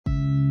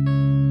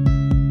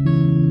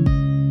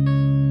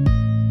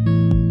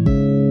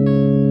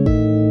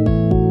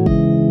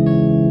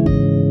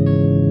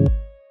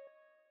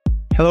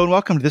Hello and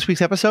welcome to this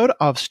week's episode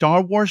of Star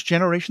Wars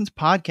Generations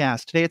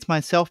Podcast. Today it's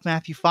myself,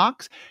 Matthew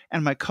Fox,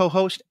 and my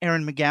co-host,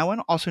 Erin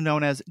McGowan, also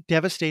known as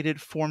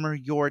Devastated Former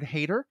Yord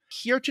Hater,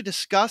 here to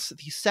discuss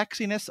the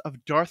sexiness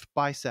of Darth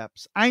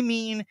Biceps. I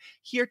mean,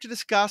 here to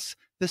discuss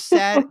the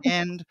sad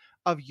end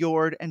of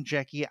Yord and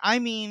Jecki. I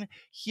mean,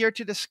 here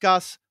to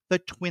discuss the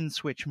Twin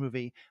Switch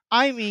movie.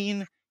 I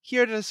mean,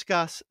 here to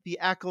discuss the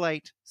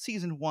Acolyte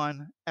Season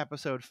 1,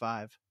 Episode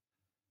 5.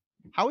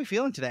 How are we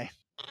feeling today?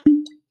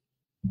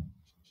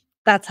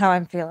 That's how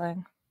I'm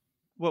feeling.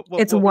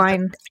 It's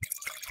wine.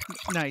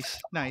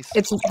 Nice.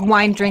 It's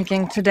wine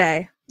drinking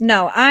today.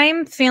 No,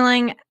 I'm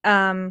feeling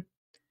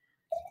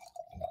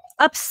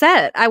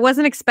upset. I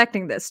wasn't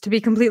expecting this, to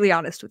be completely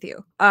honest with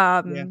you.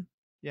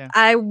 Yeah.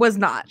 I was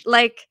not.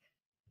 Like,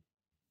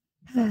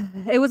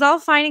 it was all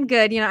fine and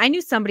good. You know, I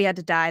knew somebody had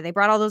to die. They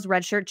brought all those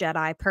red shirt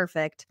Jedi.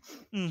 Perfect.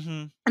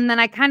 Mm-hmm. And then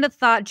I kind of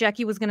thought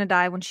Jecki was going to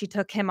die when she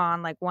took him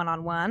on, like,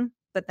 one-on-one.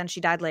 But then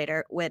she died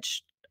later,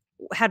 which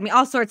had me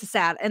all sorts of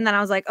sad. And then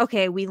I was like,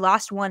 okay, we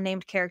lost one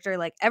named character.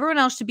 Like, everyone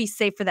else should be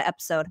safe for the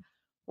episode.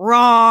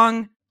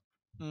 Wrong.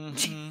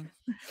 Mm-hmm.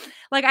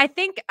 Like, I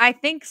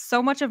think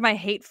so much of my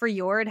hate for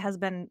Yord has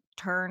been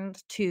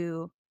turned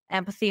to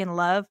empathy and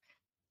love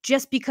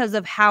just because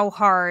of how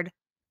hard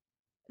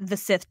the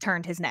Sith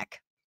turned his neck.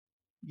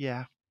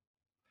 Yeah.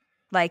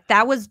 Like,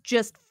 that was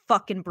just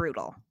fucking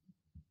brutal.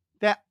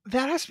 That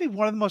has to be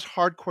one of the most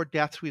hardcore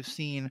deaths we've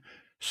seen,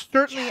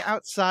 certainly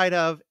outside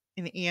of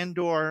an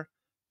Andor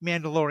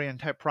Mandalorian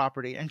type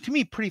property. And to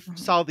me, pretty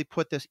solidly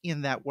put this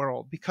in that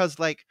world, because,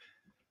 like,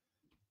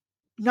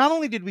 not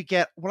only did we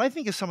get what I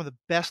think is some of the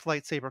best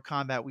lightsaber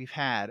combat we've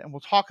had, and we'll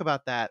talk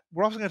about that.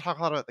 We're also going to talk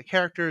a lot about the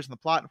characters and the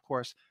plot, of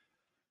course,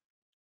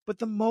 but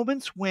the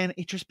moments when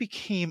it just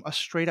became a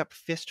straight up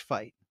fist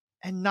fight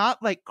and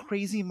not like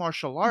crazy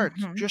martial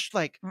arts, just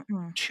like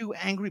two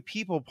angry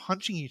people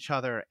punching each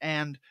other.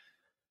 And,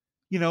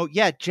 you know,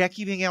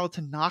 Jecki being able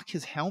to knock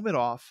his helmet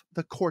off,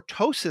 the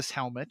Cortosis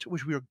helmet,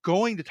 which we were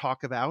going to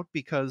talk about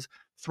because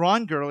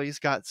Thrawn Girlie's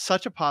got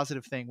such a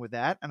positive thing with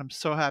that, and I'm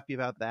so happy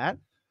about that.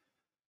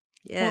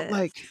 Yeah. But,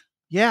 like,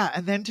 yeah,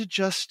 and then to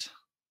just,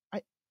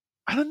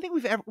 I don't think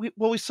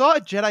we saw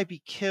a Jedi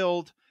be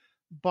killed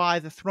by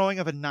the throwing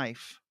of a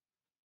knife,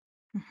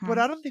 but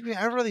I don't think we've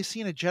ever really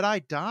seen a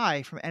Jedi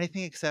die from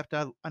anything except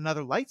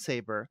another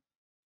lightsaber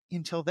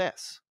until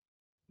this.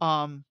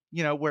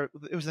 You know, where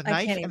it was a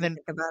knife and then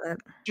think about it.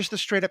 just a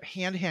straight up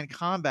hand-to-hand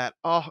combat.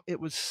 Oh, it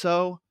was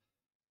so,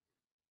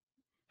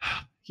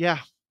 yeah.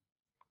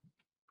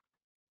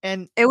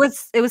 And it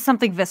was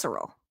something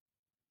visceral.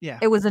 Yeah.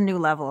 It was a new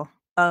level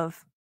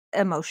of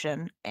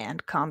emotion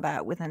and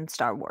combat within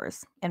Star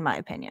Wars, in my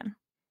opinion.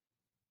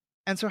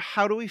 And so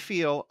how do we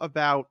feel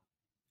about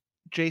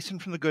Jason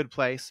from The Good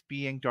Place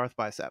being Darth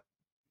Bicep?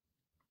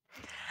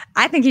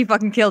 I think he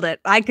fucking killed it.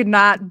 I could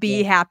not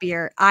be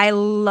happier. I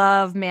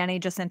love Manny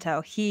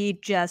Jacinto. He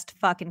just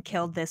fucking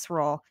killed this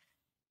role.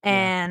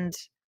 And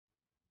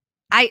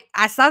I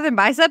saw them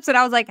biceps and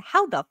I was like,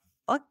 how the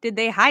fuck did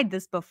they hide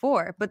this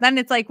before? But then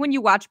it's like, when you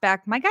watch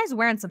back, my guy's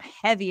wearing some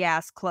heavy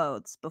ass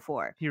clothes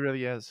before. He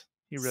really is.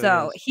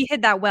 He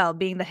hid that well,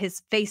 being that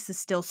his face is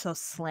still so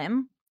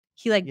slim.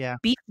 He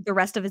beat the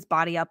rest of his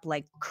body up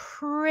like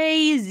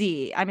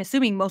crazy. I'm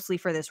assuming mostly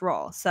for this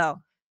role.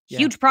 So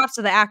huge props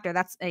to the actor.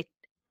 That's a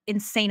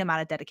insane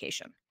amount of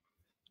dedication.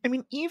 I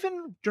mean,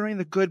 even during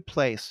The Good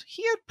Place,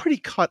 he had pretty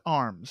cut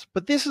arms,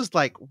 but this is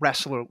like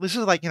wrestler. This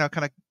is like, you know,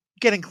 kind of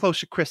getting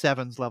close to Chris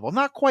Evans level.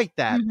 Not quite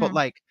that, but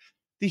like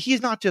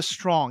he's not just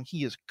strong,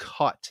 he is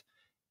cut.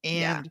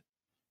 And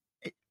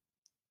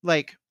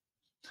like,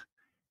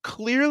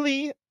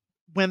 clearly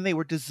when they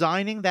were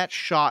designing that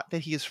shot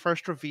that he is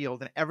first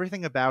revealed and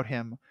everything about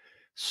him,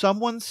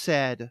 someone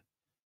said,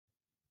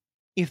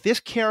 if this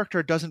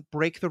character doesn't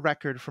break the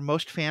record for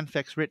most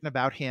fanfics written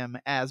about him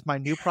as my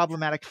new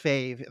problematic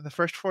fave in the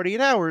first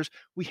 48 hours,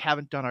 we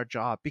haven't done our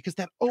job. Because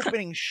that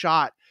opening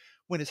shot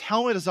when his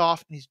helmet is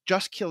off and he's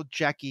just killed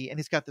Jecki and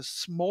he's got this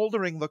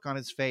smoldering look on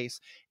his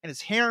face and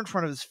his hair in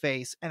front of his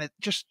face, and it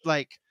just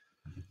like,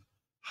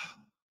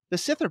 the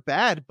Sith are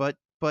bad, but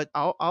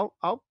I'll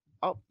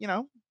you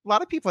know, a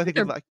lot of people I think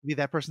would like to be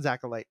that person's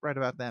acolyte right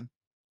about then.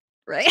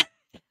 Right.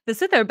 The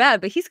Sith are bad,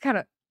 but he's kind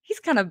of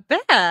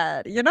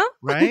bad, you know?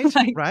 Right?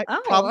 Like, right.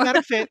 oh.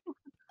 Problematic fit.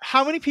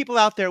 How many people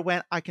out there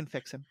went, I can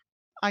fix him?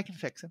 I can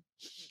fix him.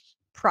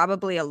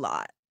 Probably a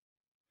lot.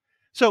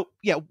 So,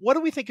 yeah, what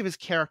do we think of his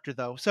character,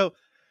 though? So,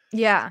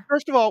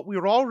 first of all, we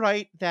were all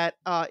right that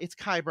it's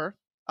Kyber.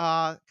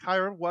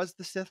 Kyber was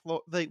the Sith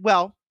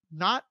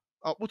not,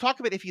 we'll talk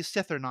about if he's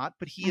Sith or not,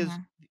 but he is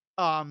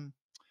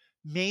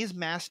May's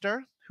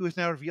master, who has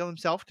now revealed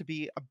himself to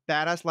be a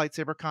badass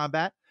lightsaber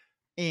combat,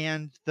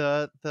 and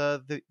the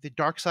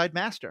dark side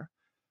master.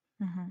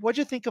 What'd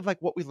you think of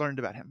like what we learned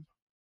about him?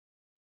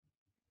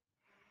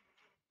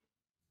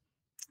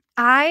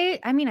 I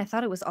mean, I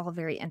thought it was all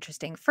very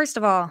interesting. First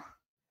of all,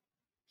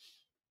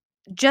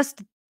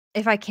 just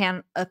if I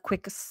can, a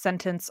quick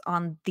sentence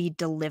on the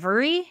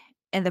delivery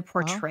and the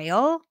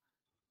portrayal.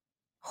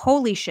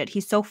 Holy shit,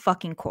 he's so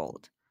fucking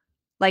cold.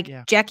 Like,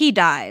 Yeah. Jackie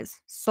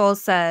dies. Soul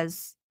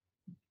says,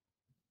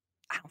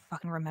 I don't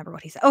fucking remember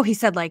what he said. Oh, he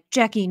said, like,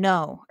 "Jackie,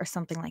 no," or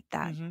something like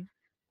that. Mhm.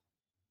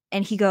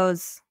 And he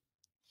goes,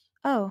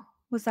 "Oh,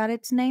 was that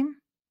its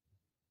name?"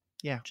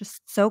 Yeah.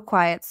 Just so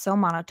quiet, so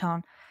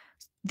monotone.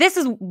 This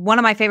is one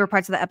of my favorite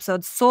parts of the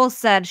episode. Soul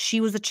said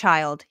she was a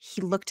child.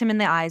 He looked him in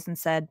the eyes and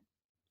said,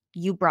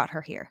 "You brought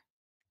her here."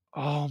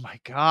 Oh my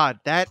god,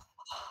 that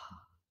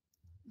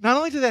not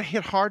only did that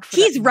hit hard for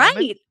that He's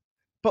moment, right.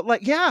 but,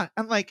 like, yeah,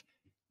 and, like,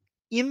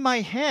 in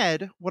my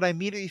head, what I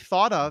immediately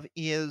thought of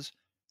is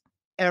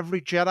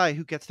every Jedi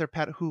who gets their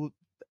who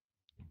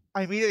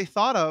I immediately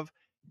thought of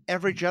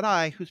every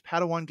Jedi whose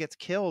Padawan gets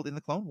killed in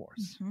the Clone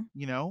Wars, Mhm,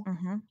 you know?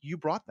 mhm, You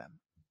brought them.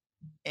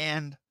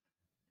 And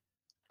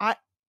I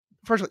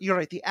first of all, you're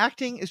right, the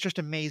acting is just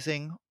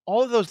amazing.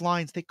 All of those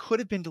lines, they could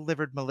have been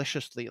delivered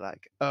maliciously,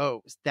 like,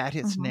 "Oh, is that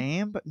his mhm,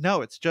 name?" But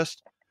no, it's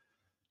just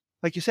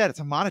like you said, it's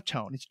a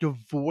monotone. It's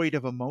devoid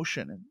of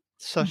emotion in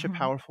such a mhm.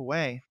 powerful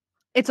way.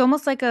 It's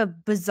almost like a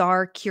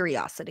bizarre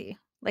curiosity.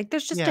 Like,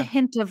 there's just a Yeah,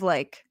 hint of,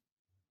 like,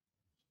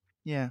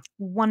 yeah.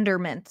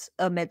 wonderment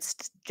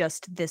amidst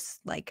just this,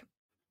 like,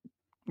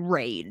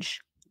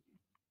 rage.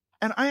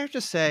 And I have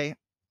to say,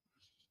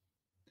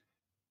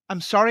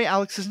 I'm sorry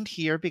Alex isn't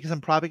here because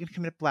I'm probably going to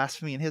commit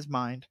blasphemy in his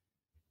mind.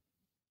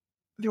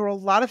 There were a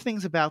lot of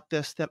things about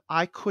this that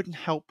I couldn't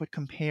help but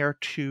compare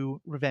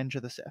to Revenge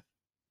of the Sith.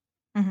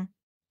 Mhm,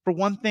 For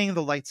one thing,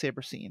 the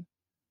lightsaber scene.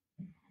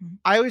 mhm,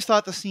 I always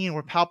thought the scene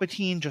where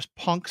Palpatine just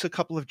punks a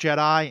couple of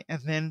Jedi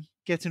and then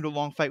gets into a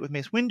long fight with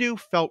Mace Windu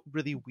felt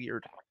really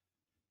weird.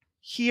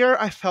 Here,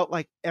 I felt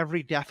like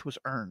every death was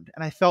earned,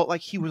 and I felt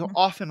like he was mhm,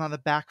 often on the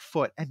back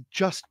foot and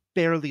just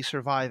barely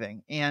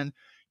surviving, and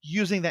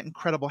using that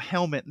incredible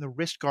helmet and the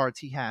wrist guards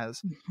he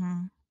has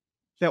mhm.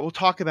 that we'll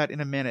talk about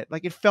in a minute.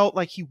 Like, it felt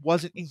like he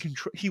wasn't in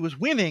control. He was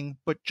winning,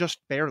 but just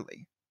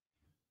barely.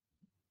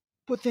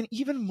 But then,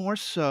 even more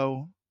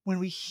so, when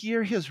we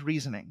hear his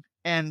reasoning,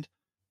 and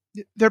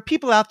there are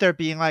people out there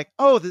being like,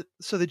 "Oh,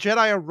 so the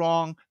Jedi are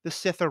wrong, the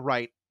Sith are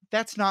right."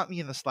 That's not me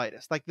in the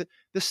slightest. Like,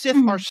 the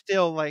Sith are Mhm.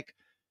 still like,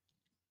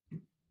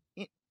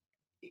 i-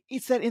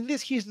 it's that in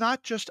this, he's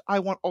not just, "I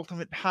want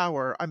ultimate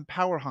power, I'm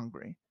power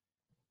hungry."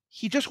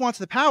 He just wants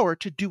the power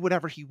to do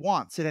whatever he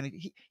wants at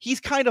any. He's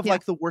kind of Yeah,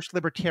 like the worst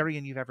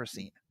libertarian you've ever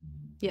seen,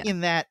 yeah.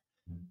 in that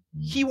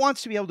he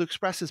wants to be able to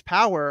express his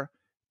power,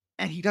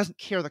 and he doesn't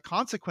care the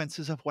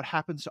consequences of what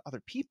happens to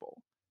other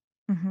people.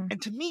 Mhm.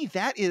 And to me,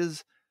 that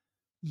is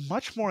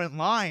much more in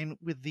line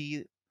with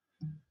the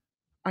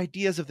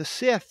ideas of the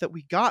Sith that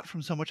we got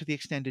from so much of the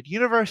extended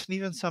universe and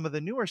even some of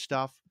the newer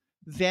stuff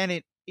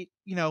than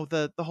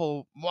the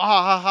whole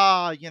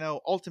ha,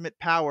 ultimate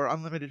power,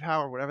 unlimited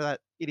power, whatever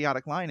that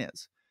idiotic line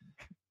is.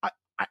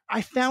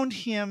 I found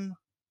him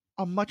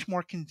a much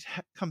more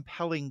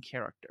compelling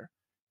character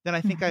than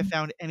I think I Mhm.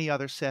 found any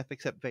other Sith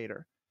except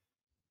Vader.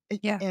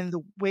 Yeah. And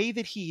the way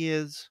that he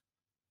is,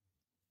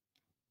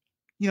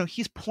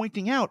 he's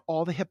pointing out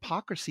all the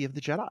hypocrisy of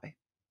the Jedi.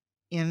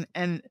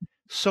 And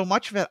so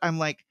much of it, I'm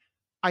like,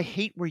 I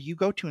hate where you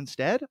go to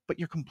instead, but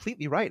you're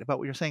completely right about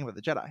what you're saying about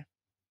the Jedi.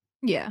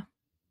 Yeah.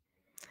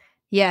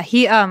 Yeah,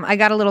 I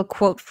got a little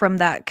quote from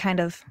that kind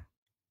of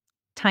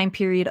time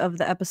period of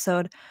the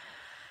episode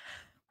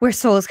where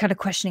Soul is kind of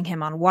questioning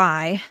him on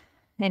why,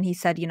 and he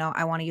said,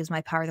 "I wanna use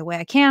my power the way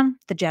I can.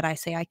 The Jedi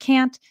say I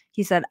can't."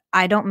 He said,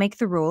 "I don't make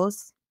the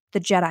rules. The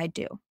Jedi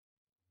do.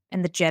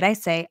 And the Jedi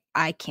say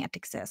I can't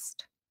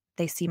exist.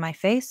 They see my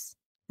face,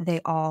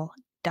 they all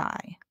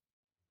die."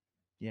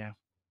 Yeah.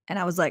 And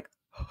I was like,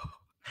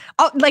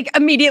 oh, like,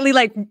 immediately,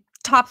 like,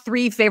 top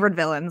 3 favorite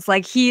villains.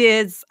 Like, he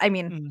is I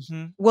mean,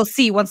 Hmm. we'll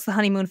see once the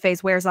honeymoon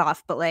phase wears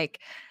off, but,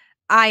 like,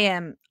 I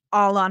am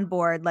all on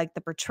board, like,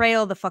 the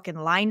portrayal, the fucking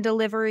line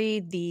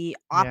delivery, the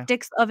Yeah.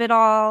 optics of it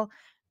all,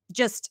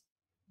 just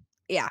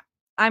yeah,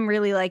 I'm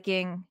really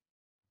liking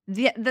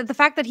the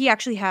fact that he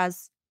actually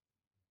has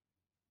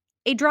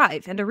a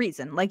drive and a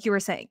reason, like you were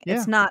saying.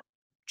 It's Yeah. not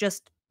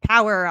just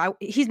power,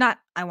 he's not,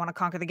 "I wanna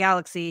conquer the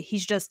galaxy,"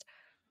 he's just,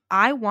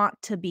 "I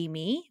want to be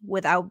me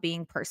without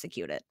being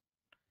persecuted."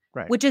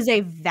 Right. Which is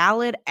a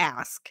valid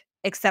ask,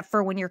 except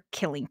for when you're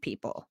killing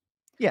people,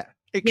 Yeah.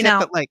 you Except know?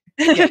 that, like,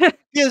 yeah,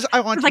 his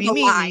 "I want It's to like be a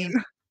me" means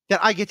line.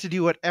 that I get to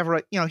do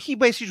whatever he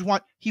basically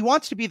he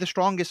wants to be the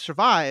strongest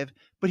survive,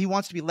 but he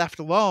wants to be left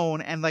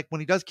alone. And like when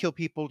he does kill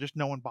people, just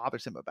no one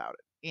bothers him about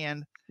it.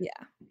 And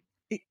Yeah.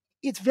 it,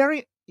 it's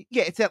very,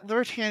 yeah, it's that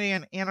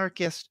libertarian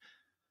anarchist,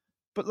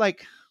 but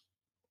like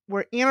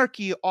where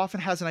anarchy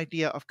often has an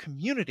idea of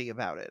community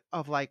about it,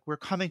 of like we're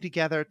coming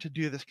together to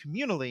do this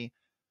communally.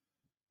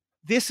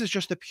 This is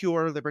just a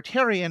pure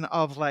libertarian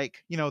of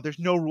like, there's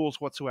no rules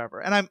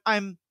whatsoever. And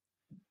I'm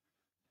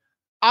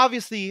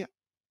obviously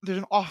there's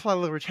an awful lot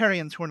of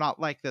libertarians who are not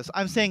like this.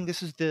 I'm saying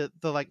this is the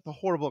like the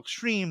horrible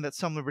extreme that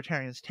some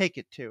libertarians take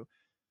it to.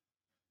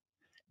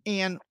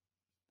 And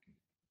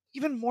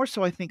even more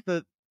so, I think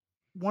that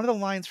one of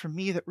the lines for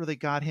me that really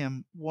got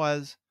him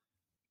was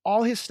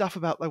all his stuff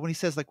about like when he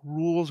says like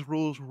rules,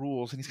 rules,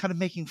 rules, and he's kind of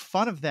making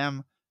fun of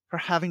them for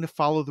having to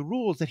follow the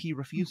rules that he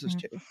refuses Mhm.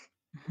 to.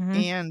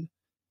 Mhm. And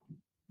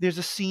there's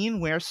a scene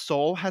where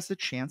Sol has the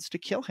chance to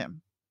kill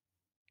him.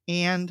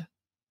 And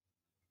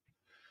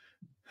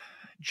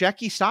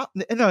Jackie stops.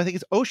 No, I think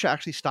it's Osha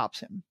actually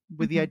stops him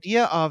with the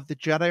idea of the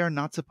Jedi are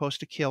not supposed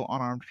to kill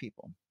unarmed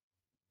people.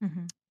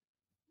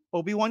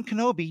 Obi-Wan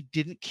Kenobi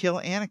didn't kill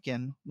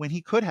Anakin when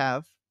he could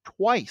have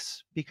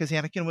twice because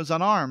Anakin was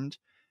unarmed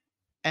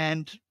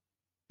and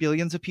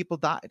billions of people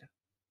died.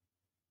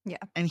 Yeah.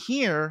 And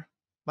here,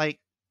 like,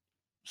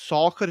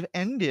 Saul could have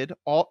ended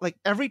all, like,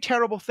 every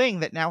terrible thing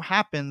that now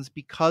happens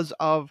because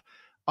of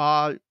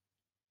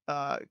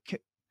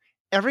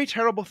every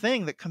terrible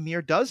thing that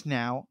Kamir does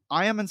now,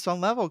 I am in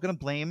some level going to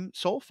blame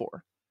Saul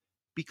for,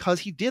 because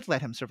he did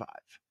let him survive.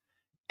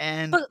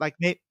 And But, like,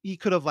 he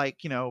could have, like,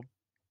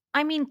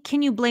 I mean,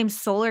 can you blame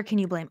Sol or can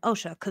you blame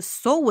Osha? Because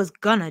Sol was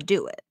gonna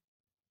do it.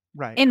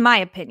 Right. In my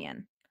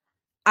opinion.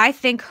 I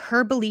think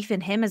her belief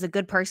in him as a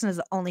good person is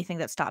the only thing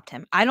that stopped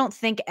him. I don't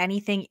think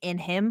anything in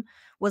him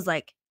was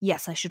like,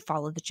 yes, I should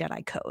follow the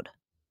Jedi code.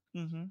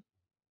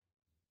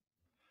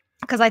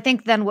 Because I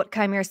think then what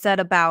Chimera said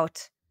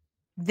about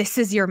this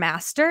is your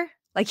master,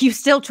 like, you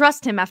still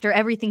trust him after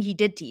everything he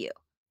did to you.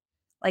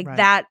 Like, Right.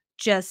 that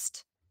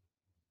just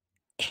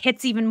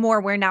hits even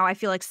more, where now I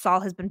feel like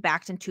Saul has been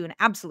backed into an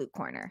absolute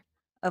corner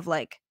of,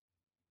 like,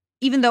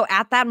 even though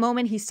at that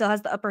moment he still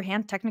has the upper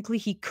hand, technically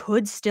he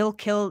could still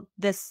kill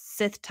this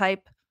Sith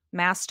type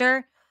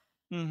master.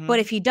 But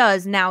if he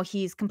does, now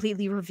he's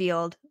completely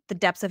revealed the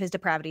depths of his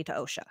depravity to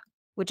Osha,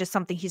 which is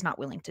something he's not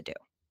willing to do.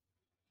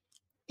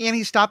 And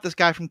he stopped this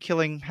guy from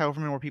killing however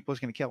many more people he's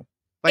going to kill.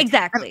 Like,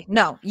 exactly.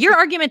 No, your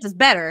argument is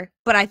better,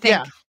 but I think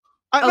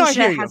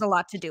Osha has a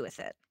lot to do with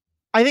it.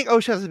 I think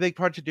Osha has a big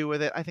part to do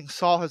with it. I think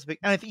Saul has a big,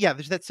 and I think,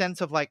 there's that sense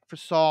of, like, for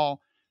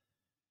Saul,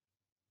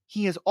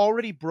 he has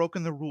already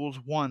broken the rules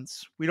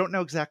once. We don't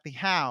know exactly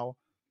how,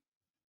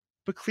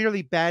 but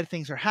clearly bad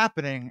things are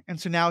happening. And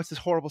so now it's this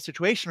horrible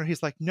situation where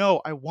he's like,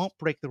 no, I won't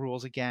break the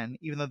rules again,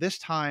 even though this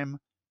time,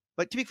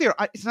 like, to be clear,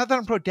 it's not that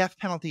I'm pro death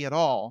penalty at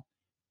all.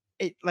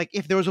 It, like,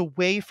 if there was a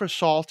way for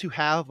Saul to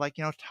have, like,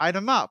 tied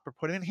him up or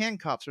put him in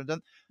handcuffs or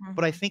done,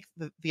 but I think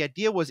the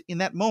idea was, in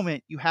that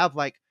moment, you have,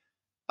 like,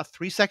 a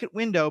 3-second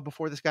window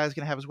before this guy's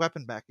going to have his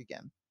weapon back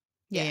again.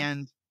 Yeah.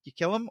 And you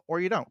kill him or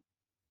you don't.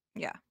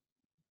 Yeah.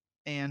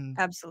 And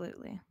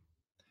absolutely.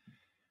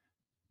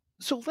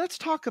 So let's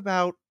talk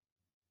about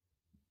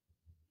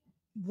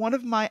one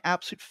of my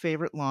absolute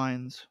favorite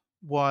lines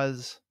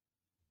was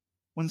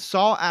when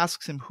Saul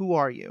asks him, "Who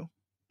are you?"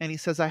 And he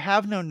says, "I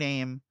have no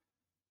name,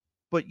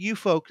 but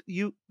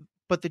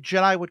but the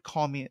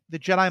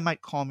Jedi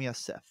might call me a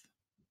Sith."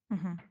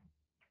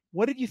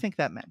 What did you think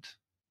that meant?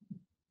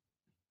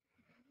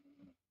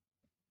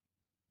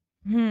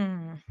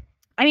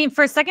 I mean,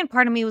 for a second,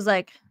 part of me was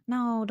like,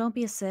 no, don't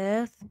be a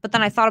Sith. But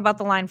then I thought about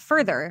the line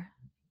further,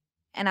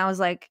 and I was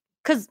like,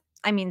 because,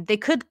 I mean, they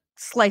could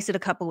slice it a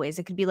couple ways.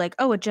 It could be like,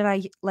 oh, a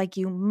Jedi like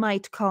you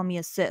might call me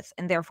a Sith,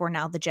 and therefore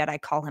now the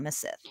Jedi call him a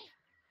Sith.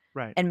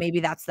 Right. And maybe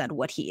that's then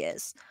what he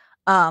is,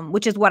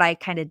 which is what I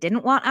kind of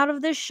didn't want out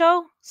of this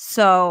show.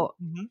 So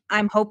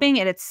I'm hoping,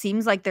 and it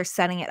seems like they're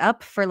setting it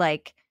up for,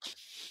 like,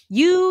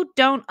 you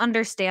don't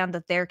understand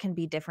that there can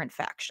be different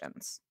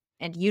factions,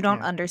 and you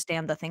don't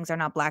understand that things are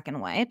not black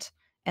and white,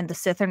 and the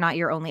Sith are not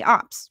your only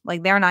ops.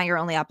 Like, they're not your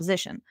only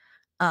opposition.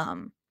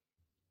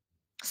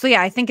 So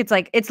yeah, I think it's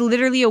like, it's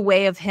literally a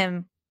way of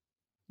him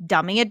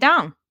dumbing it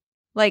down.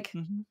 Like,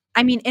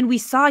 I mean, and we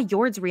saw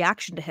Yord's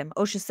reaction to him.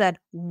 Osha said,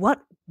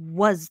 "What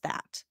was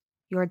that?"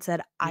 Yord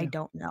said, "I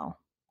don't know."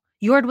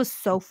 Yord was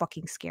so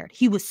fucking scared.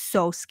 He was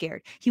so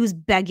scared. He was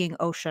begging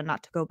Osha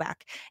not to go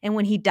back. And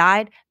when he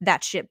died,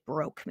 that shit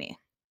broke me.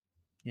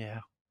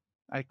 Yeah.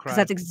 I cried. Because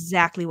that's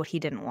exactly what he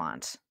didn't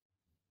want.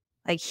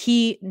 Like,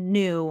 he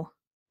knew,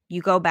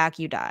 you go back,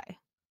 you die.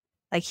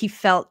 Like, he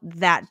felt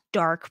that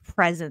dark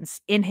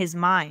presence in his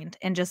mind,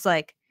 and just,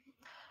 like,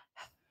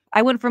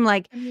 I went from,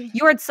 like,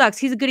 Yord sucks,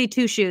 he's a goody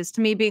two-shoes,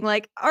 to me being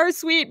like, our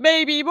sweet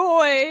baby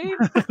boy.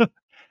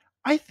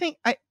 I think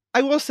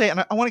I will say, and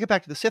I want to get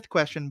back to the Sith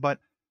question, but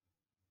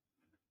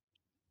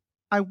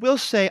I will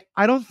say,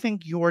 I don't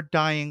think Yord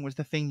dying was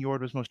the thing Yord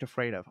was most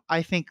afraid of.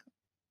 I think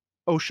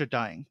Osha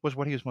dying was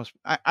what he was most.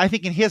 I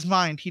think in his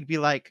mind, he'd be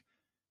like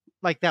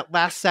that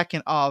last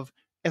second of,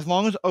 as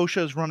long as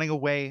Osha is running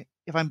away,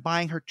 if I'm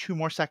buying her 2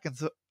 more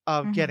seconds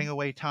of getting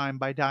away time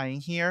by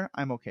dying here,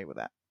 I'm okay with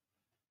that.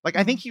 Like,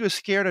 I think he was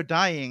scared of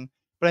dying,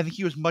 but I think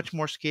he was much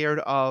more scared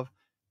of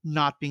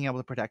not being able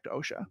to protect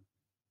Osha.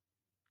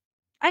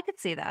 I could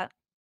see that.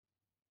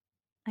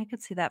 I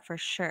could see that for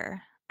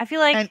sure. I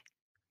feel like,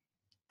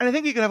 and I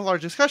think we could have a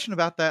large discussion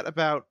about that,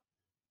 about,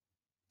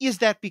 is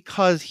that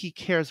because he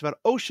cares about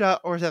Osha,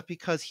 or is that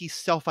because he's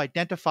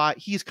self-identified?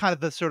 He's kind of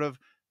the sort of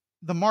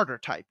the martyr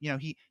type.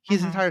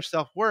 His entire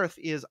self-worth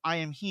is, I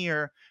am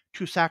here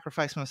to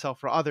sacrifice myself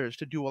for others,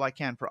 to do all I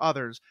can for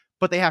others,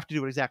 but they have to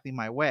do it exactly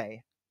my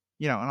way,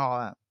 and all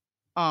that.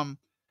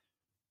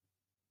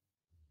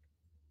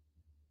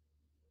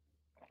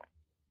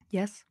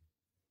 Yes.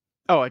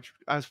 Oh,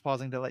 I was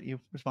pausing to let you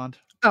respond.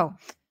 Oh,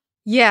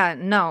 yeah,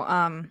 no.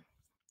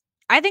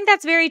 I think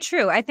that's very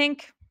true. I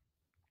think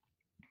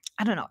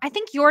I don't know. I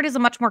think Yord is a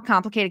much more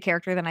complicated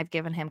character than I've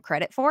given him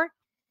credit for.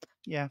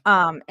 Yeah.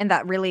 And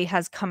that really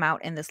has come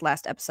out in this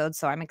last episode,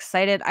 so I'm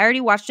excited. I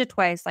already watched it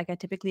twice like I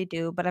typically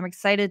do, but I'm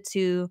excited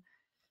to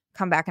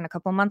come back in a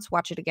couple months,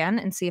 watch it again,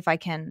 and see if I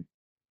can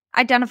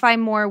identify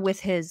more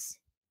with his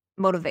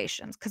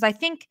motivations. Because I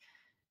think,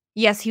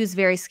 yes, he was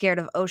very scared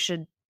of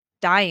Osha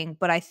dying,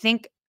 but I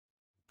think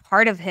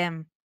part of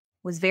him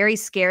was very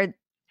scared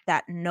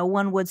that no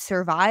one would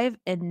survive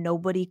and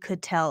nobody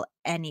could tell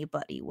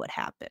anybody what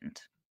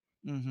happened.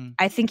 Mm-hmm.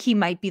 I think he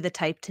might be the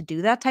type to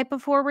do that type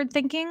of forward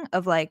thinking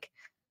of like,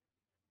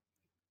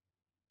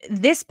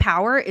 this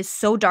power is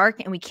so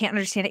dark and we can't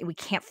understand it and we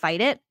can't fight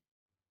it,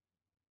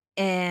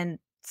 and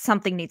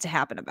something needs to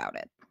happen about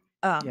it.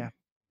 Yeah,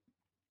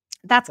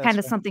 That's that's kind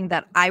of fair. something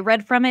that I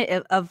read from it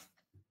of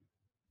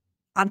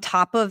on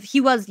top of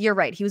you're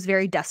right, he was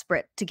very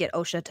desperate to get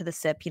Osha to the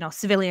SIP,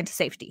 civilian to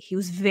safety. He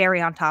was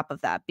very on top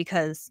of that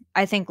because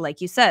I think, like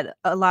you said,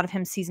 a lot of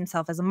him sees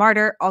himself as a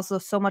martyr. Also,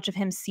 so much of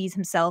him sees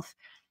himself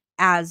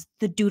as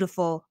the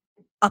dutiful,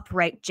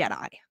 upright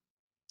Jedi.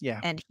 Yeah.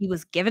 And he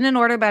was given an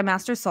order by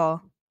Master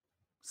Saul,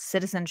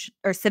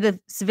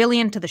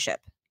 civilian to the ship.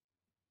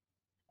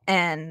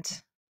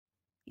 And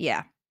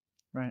yeah.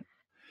 Right.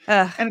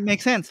 Ugh. And it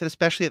makes sense that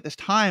especially at this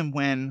time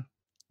when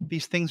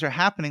these things are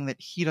happening that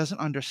he doesn't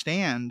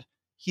understand,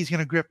 he's going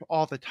to grip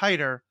all the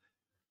tighter,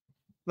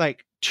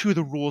 like, to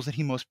the rules that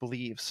he most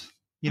believes.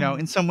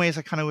 In some ways,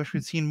 I kind of wish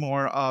we'd seen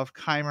more of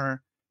Keimer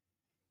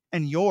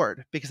and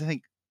Yord, because I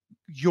think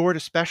Yord,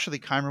 especially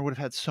Keimer, would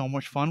have had so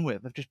much fun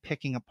with, of just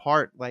picking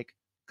apart, like,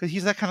 because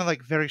he's that kind of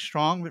like very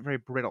strong but very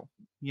brittle,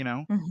 you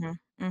know. Mhm.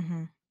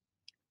 Mhm.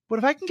 But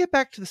if I can get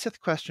back to the Sith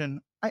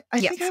question, I think I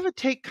Yes. have a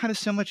take kind of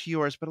similar to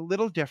yours, but a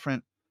little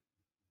different.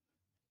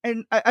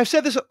 And I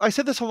said this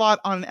a lot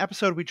on an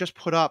episode we just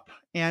put up,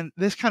 and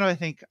this kind of, I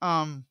think,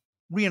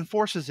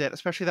 reinforces it,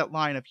 especially that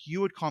line of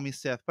 "you would call me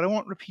Sith," but I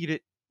won't repeat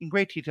it in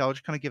great detail. I'll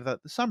just kind of give the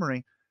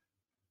summary.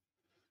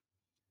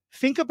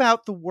 Think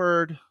about the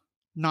word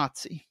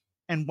Nazi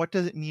and what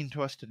does it mean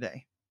to us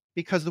today?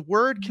 Because the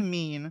word can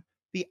mean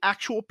the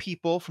actual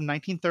people from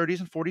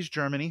 1930s and 40s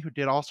Germany who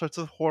did all sorts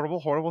of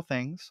horrible, horrible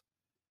things.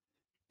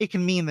 It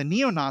can mean the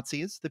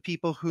neo-Nazis, the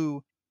people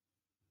who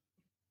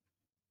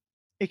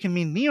it can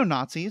mean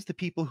neo-Nazis, the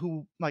people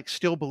who like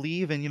still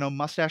believe in,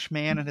 Mustache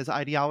Man and his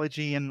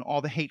ideology and all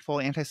the hateful,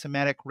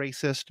 anti-Semitic,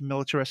 racist,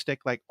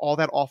 militaristic, like all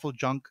that awful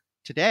junk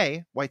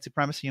today, white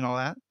supremacy and all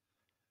that.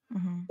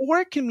 Mhm. Or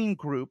it can mean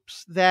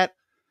groups that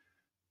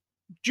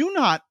do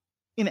not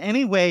in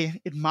any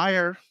way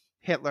admire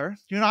Hitler,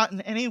 do not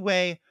in any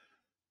way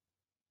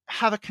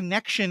have a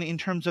connection in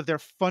terms of their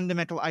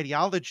fundamental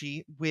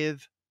ideology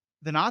with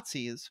the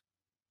Nazis,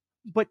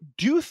 but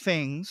do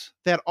things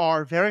that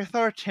are very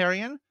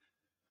authoritarian,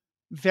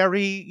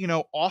 very,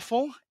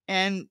 awful,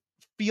 and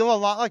feel a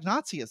lot like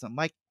Nazism,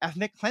 like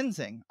ethnic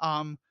cleansing.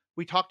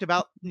 We talked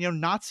about,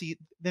 them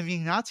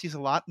being Nazis a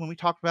lot when we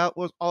talked about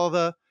was all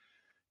the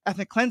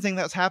ethnic cleansing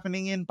that was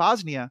happening in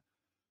Bosnia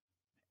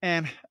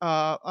and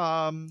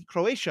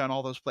Croatia and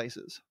all those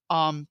places.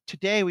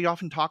 Today, we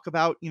often talk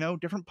about,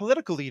 different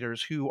political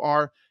leaders who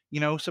are,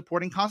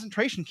 supporting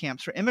concentration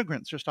camps for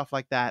immigrants or stuff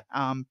like that.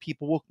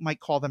 Might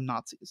call them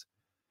Nazis.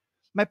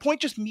 My point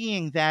just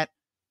being that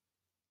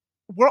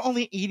we're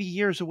only 80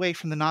 years away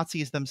from the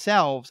Nazis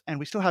themselves, and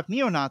we still have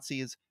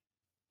neo-Nazis,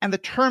 and the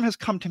term has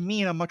come to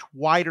mean a much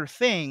wider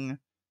thing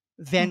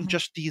than Mhm.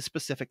 just these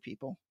specific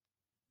people.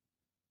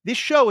 This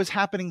show is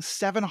happening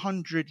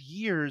 700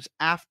 years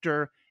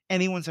after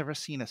anyone's ever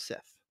seen a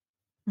Sith.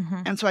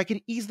 Mhm. And so I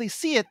could easily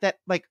see it that,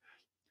 like,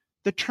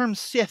 the term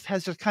Sith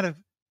has just kind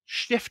of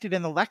shifted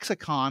in the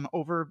lexicon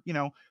over,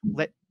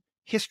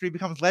 history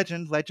becomes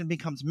legend, legend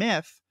becomes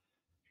myth,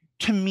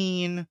 to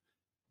mean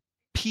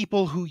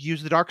people who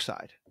use the dark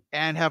side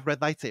and have red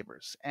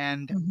lightsabers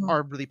and Mhm.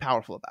 are really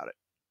powerful about it.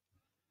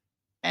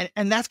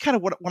 And that's kind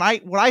of what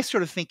I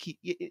sort of think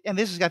and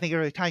this is, I think,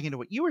 really tying into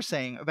what you were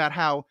saying about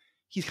how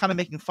he's kind of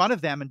making fun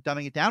of them and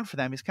dumbing it down for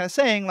them. He's kind of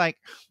saying,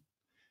 like,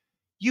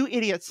 you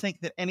idiots think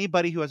that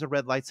anybody who has a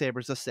red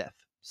lightsaber is a Sith.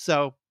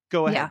 So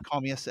go Yeah. ahead,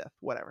 call me a Sith,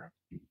 whatever.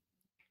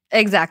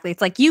 Exactly.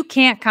 It's like you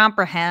can't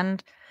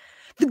comprehend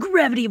the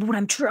gravity of what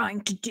I'm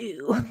trying to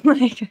do.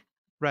 Like,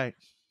 Right.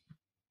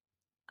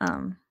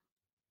 um,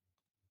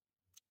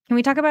 can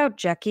we talk about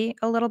Jackie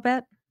a little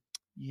bit?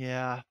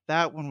 Yeah,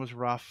 that one was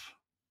rough.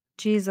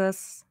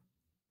 Jesus.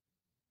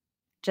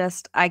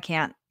 Just I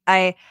can't.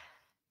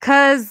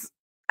 'Cause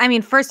I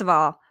mean, first of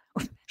all,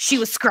 she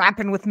was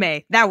scrapping with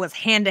May. That was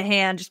hand to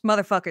hand, just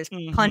motherfuckers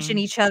punching Mhm.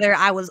 each other.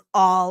 I was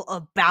all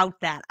about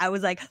that. I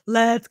was like,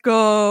 "Let's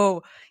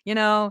go."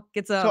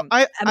 Get So some I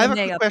have a MMA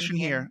quick up in question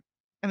here. here,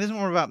 and this is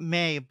more about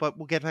May, but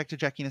we'll get back to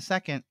Jackie in a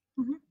second.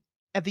 Mhm.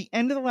 At the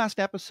end of the last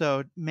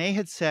episode, May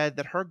had said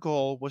that her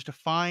goal was to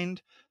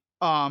find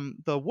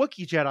the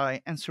Wookiee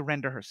Jedi and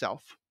surrender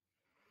herself.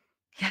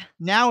 Yeah.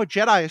 Now a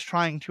Jedi is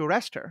trying to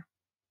arrest her.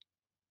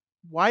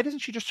 Why doesn't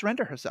she just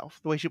surrender herself?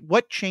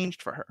 What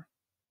changed for her?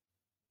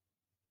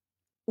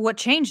 What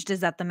changed is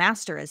that the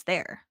master is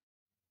there.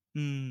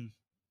 Hmm.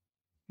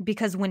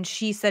 because when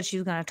she said she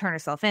was gonna turn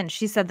herself in,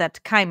 she said that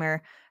to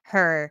Keimer,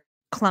 her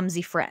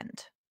clumsy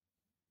friend.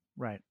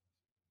 Right.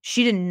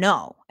 She didn't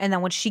know, and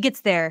then when she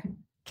gets there,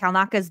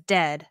 Kalnaka's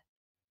dead.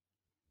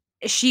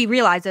 She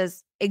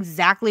realizes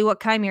exactly what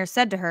Keimer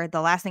said to her,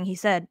 the last thing he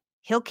said,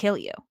 "He'll kill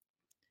you."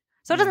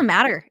 So it Yeah. doesn't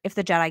matter if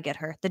the Jedi get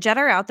her. The Jedi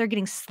are out there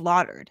getting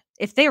slaughtered.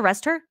 If they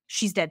arrest her,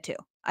 she's dead too.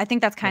 I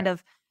think that's Yeah. kind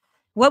of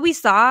what we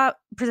saw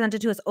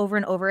presented to us over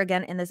and over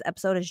again in this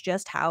episode is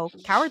just how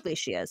cowardly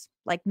she is.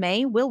 Like,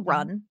 May will Mhm.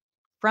 run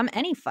from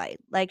any fight.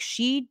 Like,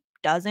 she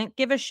doesn't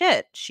give a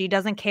shit. She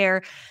doesn't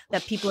care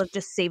that people have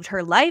just saved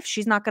her life.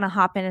 She's not going to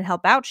hop in and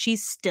help out.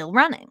 She's still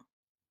running.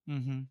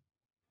 Mhm.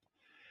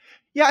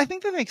 Yeah, I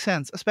think that makes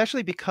sense,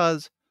 especially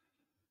because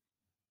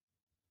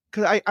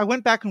I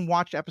went back and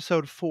watched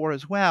episode 4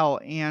 as well,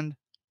 and,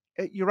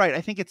 you're right, I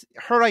think it's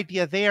her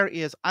idea there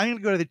is, "I'm gonna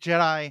go to the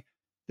Jedi.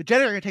 The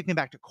Jedi are gonna take me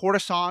back to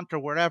Coruscant or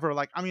wherever,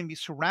 like, I'm gonna be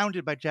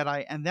surrounded by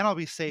Jedi, and then I'll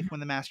be safe Mhm. when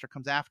the Master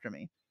comes after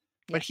me."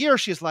 But Yes. here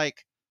she's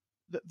like,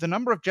 "The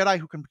number of Jedi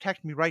who can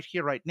protect me right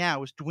here, right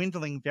now is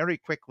dwindling very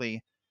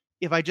quickly.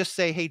 If I just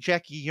say, 'Hey,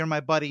 Jackie, you're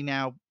my buddy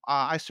now,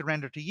 I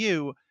surrender to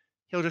you,'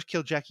 he'll just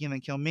kill Jackie and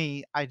then kill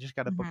me. I just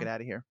gotta book it Mhm. out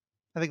of here."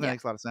 I think that Yeah.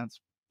 makes a lot of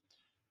sense.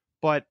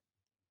 But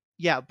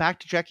yeah, back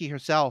to Jackie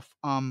herself.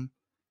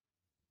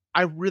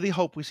 I really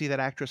hope we see that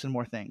actress in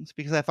more things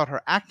because I thought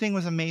her acting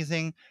was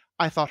amazing.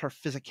 I thought her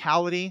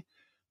physicality.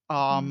 Mhm.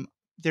 Um,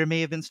 there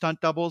may have been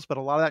stunt doubles, but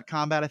a lot of that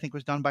combat I think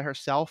was done by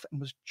herself and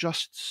was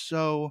just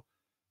so.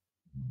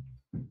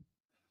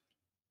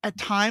 At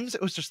times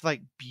it was just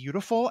like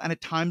beautiful, and at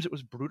times it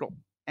was brutal,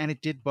 and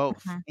it did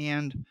both. Mhm.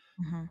 And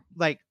Mhm.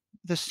 like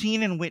the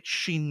scene in which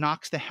she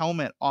knocks the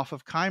helmet off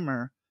of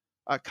Kyber.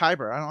 I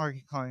don't know if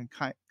you call him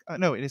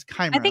no, it is I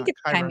Kymer, think not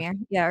it's Kyber.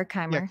 Keimer. Yeah, or Yeah,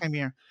 Keimer.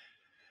 Kymer.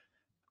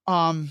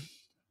 Um,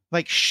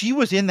 like, she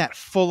was in that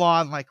full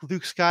on, like,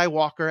 Luke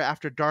Skywalker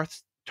after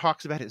Darth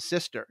talks about his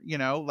sister,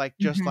 like,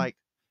 just, Mhm. like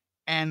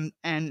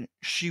and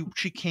she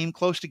came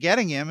close to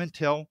getting him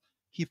until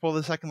he pulled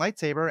the second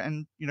lightsaber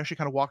and, she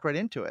kinda walked right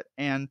into it,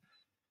 and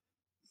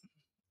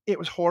it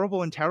was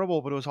horrible and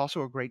terrible, but it was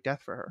also a great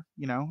death for her,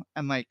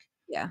 and, like,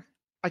 Yeah.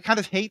 I kind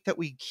of hate that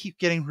we keep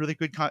getting really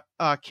good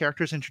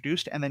characters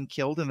introduced and then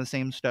killed in the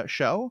same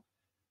show,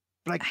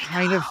 but I I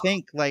kind of know.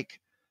 think,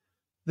 like,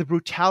 the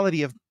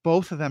brutality of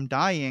both of them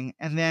dying,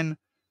 and then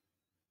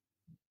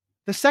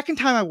the second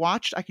time I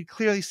watched, I could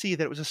clearly see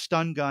that it was a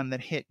stun gun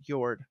that hit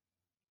Yord,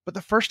 but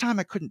the first time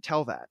I couldn't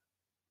tell that.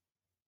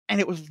 And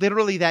it was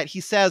literally that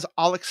he says,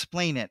 "I'll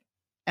explain it,"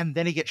 and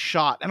then he gets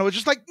shot, and I was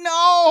just like,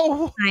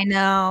 "No!" I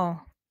know.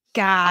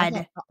 I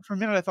thought God. for a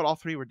minute, I thought all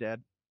 3 were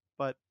dead,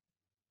 but,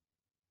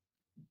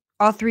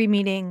 All 3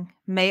 meeting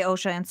May,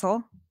 Osha, and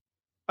Sol?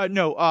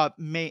 no,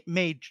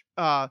 Mage,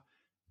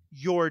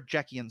 Yord,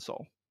 Jecki, and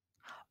Soul.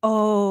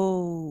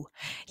 Oh.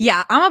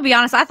 Yeah, Imma be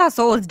honest, I thought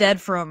Sol was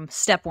dead from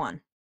step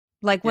 1.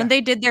 Like, when Yeah.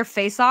 they did their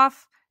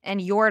face-off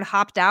and Yord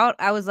hopped out,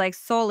 I was like,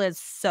 "Sol is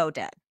so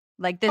dead."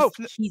 Like, Oh,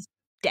 this he's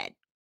dead.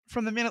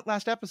 from the minute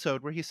last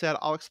episode where he said,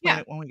 "I'll explain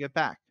Yeah, it when we get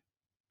back."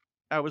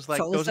 I was like,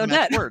 Sol is those are so the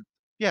magic dead. words.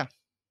 Yeah.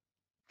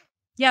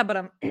 Yeah,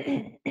 but,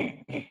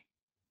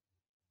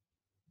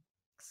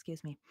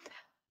 excuse me.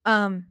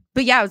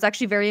 But yeah, I was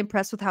actually very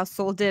impressed with how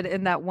Sol did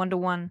in that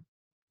one-to-one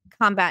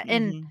combat,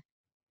 and Mhm.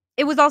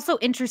 it was also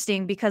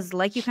interesting because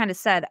like you kinda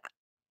said,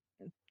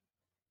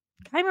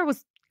 Keimer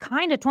was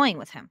kinda toying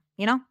with him,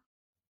 you know?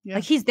 Yeah.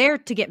 Like, he's there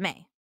to get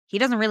May. He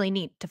doesn't really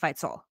need to fight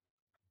Sol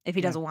if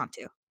he Yeah. doesn't want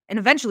to. And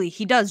eventually,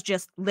 he does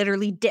just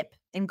literally dip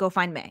and go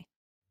find May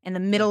in the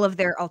Yeah. middle of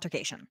their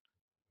altercation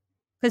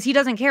because he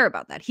doesn't care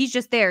about that. He's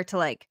just there to,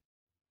 like,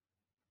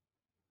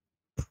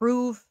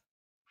 prove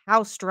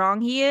how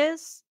strong he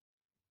is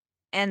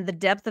and the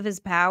depth of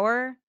his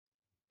power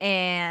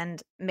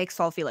and make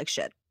Saul feel like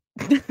shit.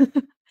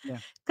 Yeah.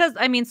 Because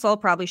I mean, Saul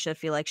probably should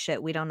feel like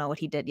shit. We don't know what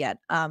he did yet.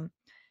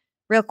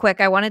 Real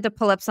quick, I wanted to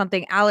pull up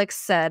something Alex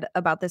said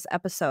about this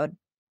episode.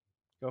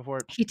 Go for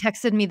it. He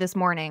texted me this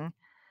morning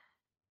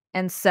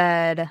and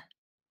said,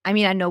 I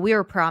mean, I know we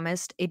were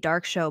promised a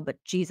dark show,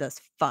 but Jesus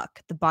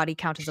fuck, the body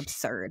count is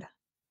absurd.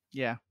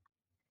 Yeah.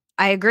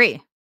 I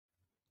agree.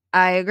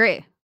 I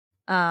agree.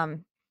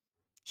 Um,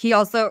 he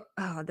also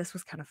this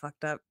was kind of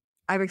fucked up.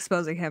 I'm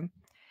exposing him.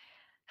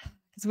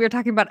 Because we were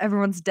talking about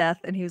everyone's death,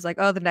 and he was like,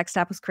 "Oh, the next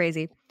step was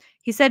crazy."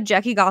 He said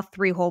Jackie got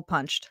 3 hole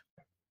punched,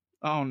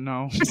 Oh,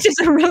 no. which is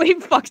a really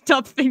fucked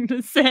up thing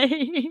to say.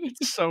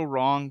 It's so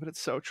wrong, but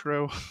it's so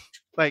true.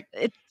 Like,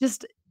 It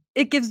just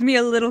it gives me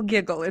a little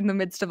giggle in the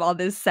midst of all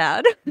this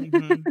sad.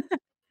 mhm.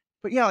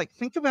 But yeah, like,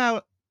 think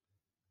about,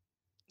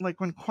 like,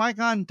 when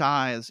Qui-Gon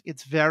dies,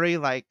 it's very,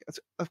 like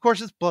of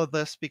course, it's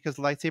bloodless because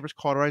lightsabers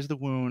cauterize the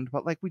wound,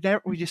 but, like, we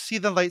just see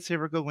the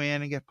lightsaber go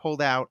in and get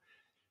pulled out,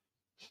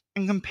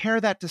 and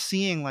compare that to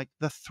seeing, like,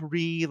 the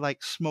 3,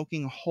 like,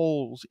 smoking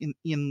holes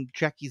in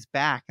Jackie's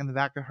back, in the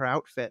back of her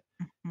outfit,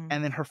 Mhm.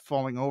 and then her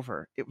falling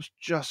over. It was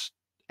just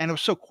and it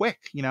was so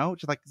quick,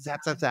 just like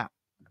zap, zap, zap.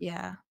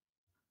 Yeah.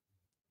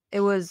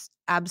 It was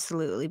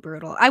absolutely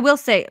brutal. I will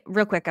say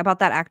real quick about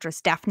that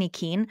actress, Daphne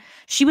Keane.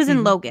 She was in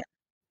Mhm. Logan.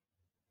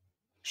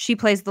 She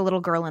plays the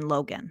little girl in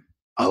Logan.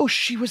 Oh,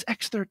 she was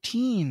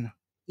X-13.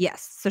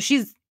 Yes. So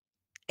she's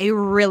a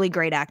really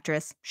great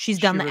actress. She's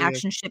done She the really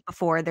is. action shit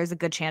before. There's a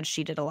good chance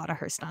she did a lot of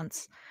her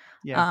stunts.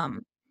 Yeah.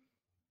 Um,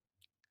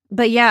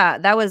 but yeah,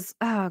 that was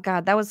oh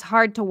god, that was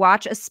hard to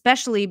watch,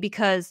 especially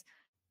because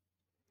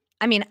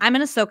I mean, I'm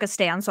an Ahsoka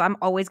stan, so I'm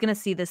always gonna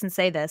see this and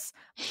say this,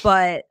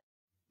 but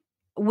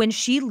when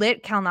she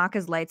lit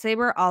Kalnaka's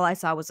lightsaber, all I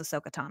saw was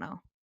Ahsoka Tano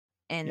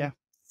in Yeah.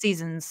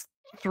 seasons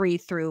 3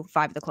 through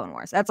 5 of the Clone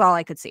Wars. That's all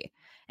I could see.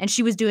 And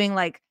she was doing,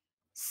 like,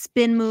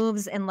 spin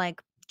moves and,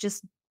 like,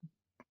 just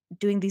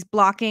doing these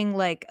blocking,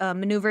 like,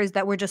 maneuvers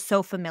that were just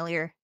so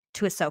familiar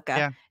to Ahsoka,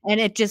 Yeah. and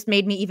it just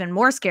made me even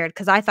more scared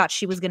because I thought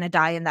she was gonna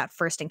die in that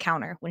first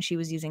encounter when she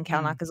was using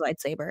Mm. Kalnaka's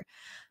lightsaber.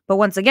 But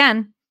once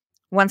again,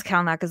 once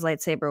Kalnaka's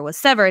lightsaber was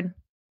severed,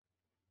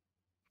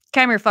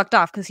 Kymir fucked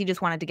off because he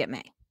just wanted to get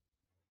May.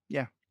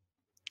 Yeah.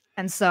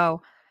 And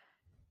so,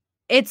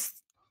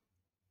 it's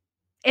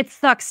it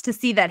sucks to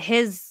see that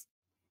his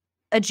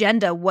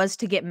agenda was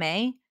to get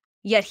May,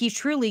 yet he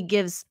truly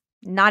gives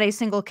not a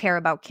single care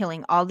about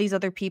killing all these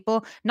other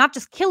people, not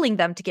just killing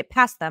them to get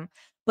past them,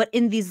 but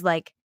in these,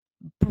 like,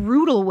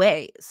 brutal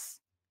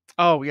ways.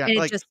 Oh, yeah, And it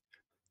like, just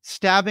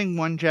stabbing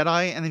one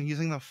Jedi and then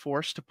using the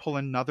Force to pull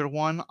another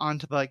one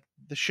onto, like,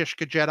 the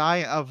Shishka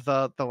Jedi of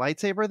the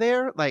lightsaber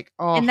there, like,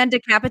 oh. and then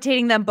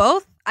decapitating them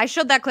both. I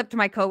showed that clip to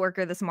my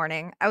coworker this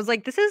morning. I was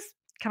like, "This is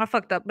kinda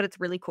fucked up, but it's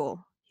really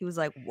cool." He was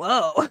like,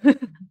 "Whoa."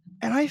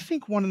 And I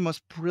think one of the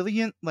most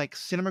brilliant, like,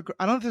 I don't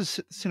know if this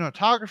is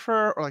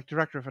cinematographer or, like,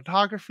 director of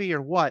photography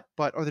or what,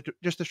 but or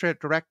just the straight up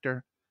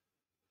director,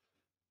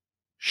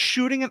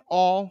 shooting it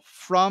all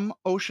from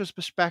Osha's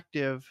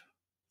perspective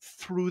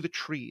through the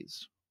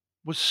trees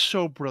was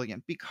so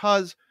brilliant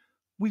because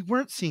we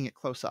weren't seeing it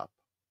close up.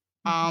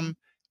 Mhm. Um,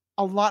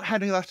 a lot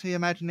had to be left to the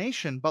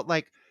imagination, but,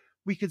 like,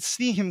 we could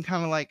see him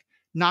kinda, like,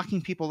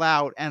 knocking people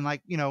out and,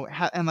 like,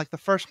 and, like, the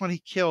first one he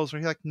kills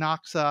where he, like,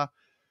 knocks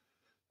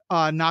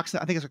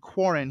I think it's a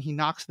Quarren, he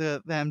knocks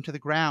them to the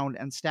ground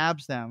and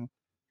stabs them.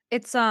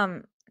 It's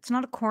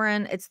not a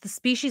Corrin, it's the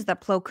species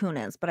that Plo Koon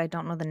is, but I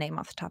don't know the name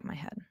off the top of my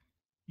head.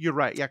 You're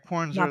right, yeah,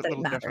 Quarrens are Not a that it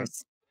little different.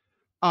 matters.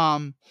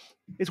 Um,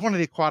 it's one of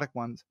the aquatic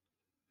ones.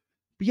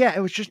 But yeah,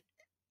 it was just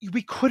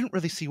we couldn't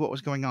really see what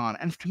was going on,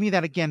 and to me,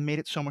 that again made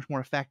it so much more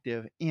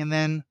effective. And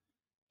then,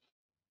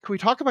 can we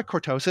talk about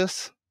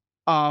cortosis,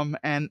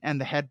 and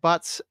the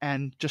headbutts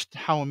and just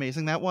how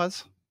amazing that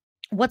was?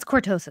 What's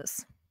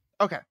cortosis?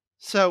 Okay,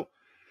 so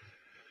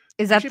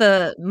Is that actually,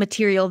 the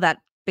material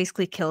that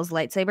basically kills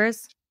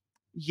lightsabers?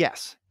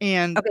 yes,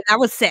 and Okay, that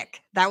was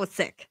sick. That was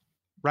sick.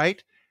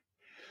 right.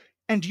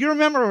 And do you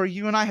remember, or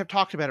you and I have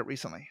talked about it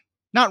recently?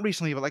 Not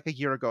recently, but like a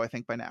year ago, I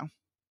think by now.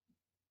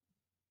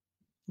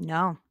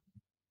 No.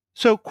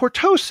 So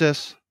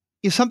cortosis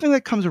is something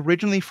that comes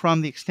originally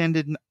from the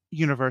extended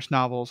universe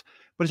novels,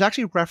 but is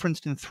actually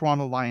referenced in Thrawn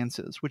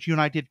Alliances, which you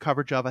and I did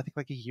coverage of, I think,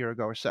 like a year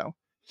ago or so.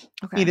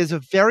 It Okay. is a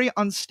very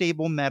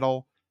unstable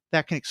metal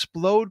that can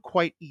explode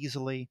quite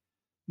easily,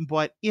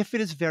 but if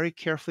it is very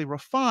carefully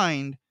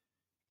refined,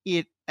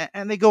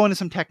 and they go into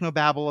some techno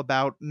babble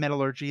about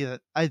metallurgy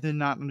that I did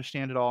not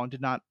understand at all and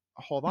did not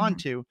hold on Mhm.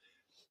 to.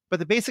 But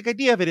the basic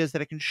idea of it is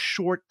that it can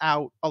short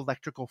out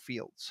electrical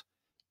fields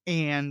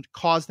and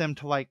cause them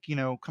to, like,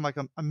 come like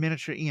a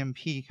miniature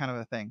EMP kind of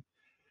a thing.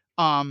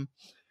 Um,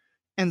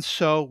 and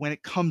so when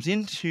it comes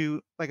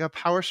into, like, a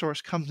power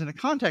source comes into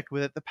contact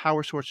with it, the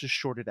power source is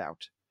shorted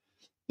out.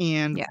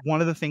 And Yeah.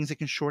 one of the things it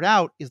can short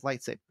out is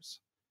lightsabers.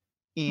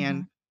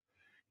 And Mhm.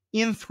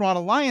 in Thrawn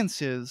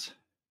Alliances,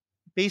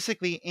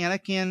 basically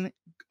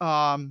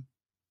um,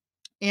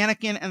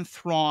 Anakin and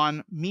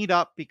Thrawn meet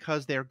up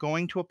because they're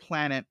going to a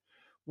planet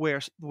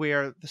where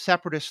the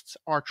Separatists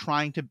are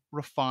trying to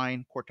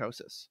refine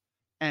cortosis,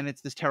 and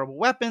it's this terrible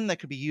weapon that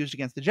could be used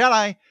against the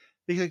Jedi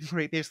because it can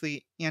create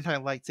basically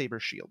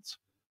anti-lightsaber shields.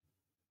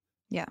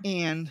 Yeah.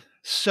 And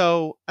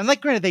so, and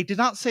like, granted, they did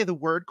not say the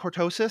word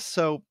cortosis,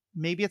 so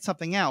maybe it's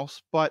something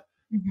else, but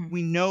Mhm.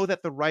 we know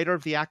that the writer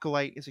of the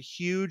Acolyte is a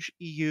huge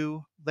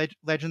EU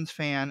Legends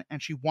fan,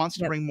 and she wants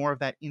to Yep. bring more of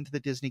that into the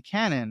Disney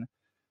canon.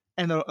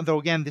 And though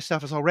again, this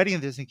stuff is already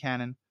in the Disney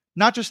canon,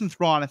 not just in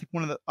Thrawn. I think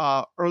one of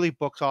the early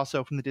books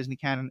also from the Disney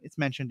canon it's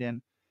mentioned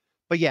in.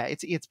 But yeah,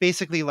 it's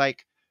basically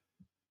like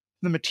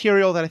the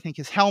material that I think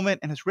his helmet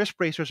and his wrist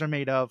bracers are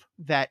made of.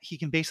 That he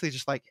can basically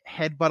just like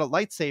headbutt a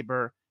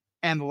lightsaber,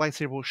 and the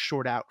lightsaber will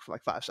short out for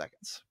like 5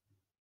 seconds.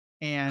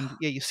 And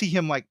yeah, you see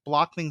him like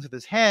block things with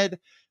his head,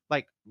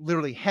 like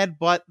literally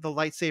headbutt the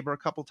lightsaber a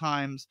couple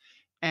times,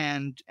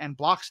 and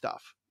block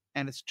stuff.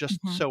 And it's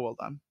just Mhm. so well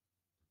done.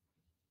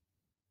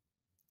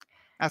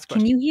 Ask a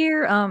Can question. you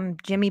hear,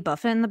 Jimmy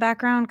Buffett in the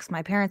background? Because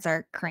my parents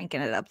are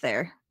cranking it up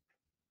there.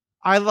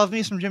 I love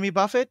me some Jimmy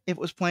Buffett. If it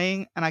was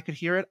playing and I could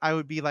hear it, I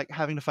would be like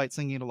having to fight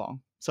singing it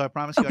along. So I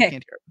promise you I Okay,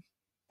 can't hear it.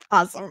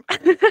 awesome.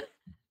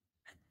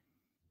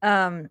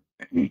 Um,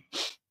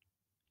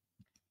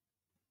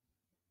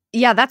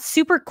 yeah, that's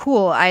super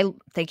cool. I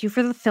thank you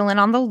for the fill in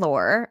on the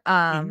lore.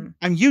 Mhm.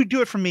 And you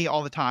do it for me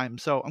all the time,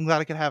 so I'm glad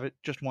I could have it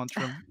just once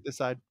from this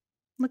side.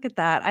 Look at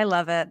that. I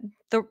love it.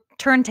 The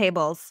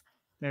turntables.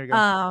 There you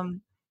go.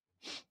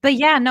 But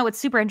yeah, no, it's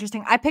super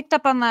interesting. I picked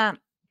up on that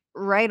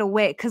right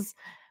away because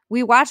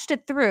we watched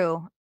it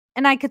through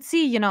and I could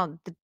see,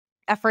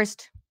 at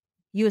first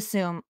you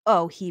assume,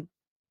 oh, he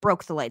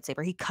broke the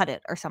lightsaber, he cut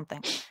it or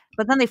something.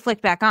 But then they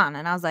flicked back on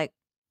and I was like,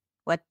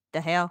 what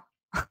the hell?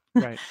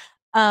 Right.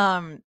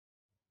 um,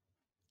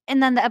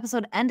 and then the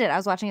episode ended. I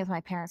was watching it with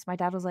my parents. My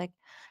dad was like,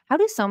 how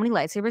do so many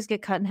lightsabers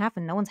get cut in half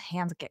and no one's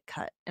hands get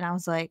cut? And I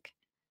was like,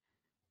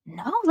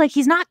 no, like,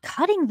 he's not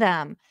cutting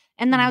them.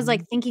 And then I was, Mhm.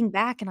 like, thinking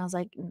back, and I was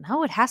like,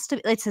 "No, it has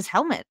to it's his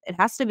helmet. It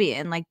has to be."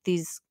 And, like,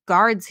 these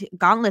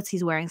gauntlets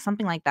he's wearing,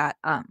 something like that.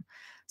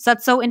 So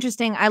that's so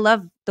interesting. I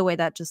love the way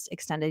that just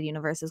extended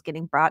universe is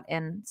getting brought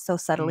in so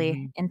subtly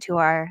Mhm. into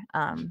our,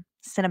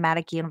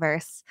 cinematic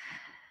universe.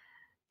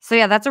 So,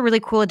 yeah, that's a really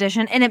cool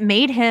addition, and it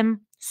made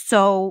him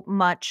so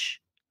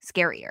much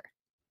scarier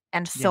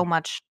and Yeah. so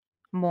much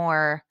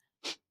more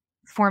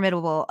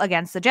formidable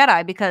against the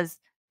Jedi because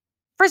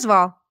first of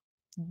all,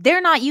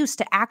 they're not used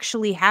to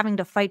actually having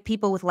to fight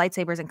people with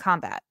lightsabers in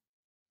combat.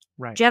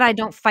 Right. Jedi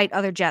don't fight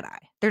other Jedi.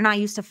 They're not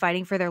used to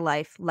fighting for their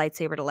life,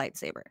 lightsaber to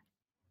lightsaber.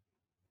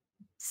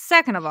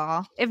 Second of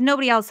all, if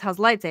nobody else has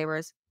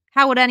lightsabers,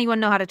 how would anyone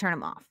know how to turn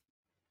them off?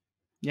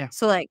 Yeah.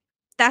 So, like,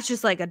 that's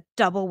just like a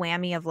double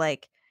whammy of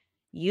like,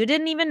 you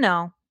didn't even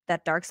know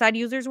that dark side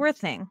users were a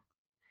thing.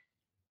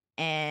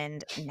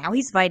 And now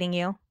he's fighting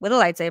you with a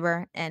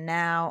lightsaber. And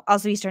now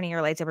also he's turning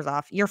your lightsabers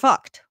off. You're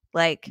fucked.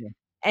 Like, Yeah.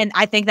 and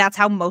I think that's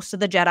how most of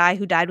the Jedi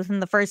who died within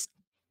the first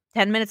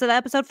 10 minutes of the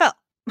episode felt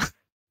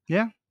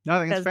Yeah. No, I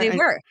think it's because fair. they And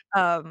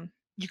were.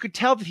 you could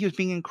tell that he was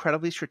being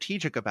incredibly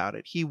strategic about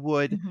it. He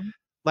would, Mhm.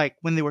 like,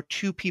 when there were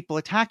two people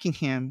attacking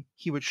him,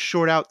 he would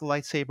short out the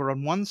lightsaber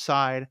on one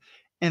side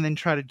and then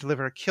try to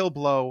deliver a kill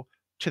blow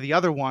to the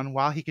other one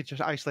while he could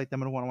just isolate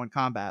them in a one-on-one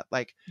combat.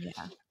 Like,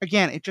 Yeah.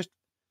 again, it just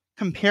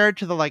compared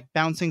to the like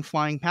bouncing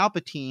flying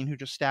Palpatine who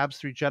just stabs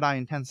 3 Jedi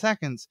in 10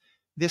 seconds,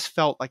 this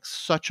felt like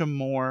such a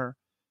more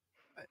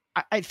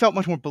it felt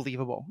much more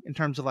believable in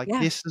terms of like Yeah.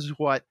 this is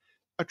what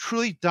a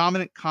truly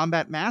dominant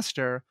combat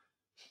master,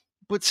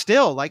 but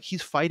still like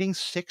he's fighting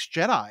 6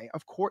 Jedi.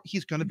 Of course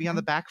he's going to be on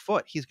the Mhm. back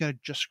foot. He's going to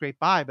just scrape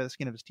by the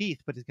skin of his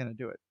teeth, but he's going to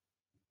do it.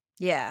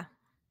 Yeah.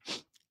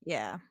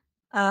 Yeah.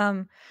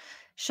 Um,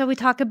 shall we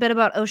talk a bit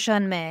about Osha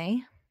and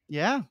May?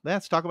 Yeah,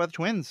 let's talk about the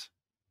twins.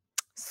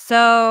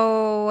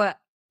 So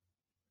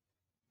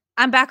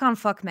I'm back on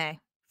fuck May,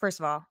 first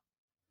of all.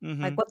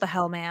 Like, Mhm. what the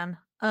hell, man?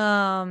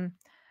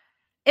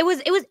 It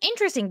was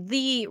interesting.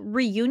 The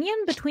reunion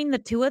between the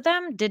two of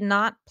them did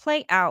not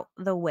play out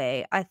the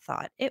way I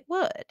thought it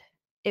would.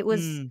 It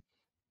was Mm,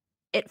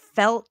 it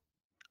felt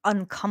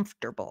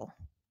uncomfortable.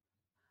 I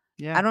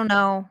yeah. don't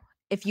know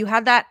if you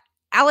had that.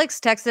 Alex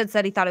texted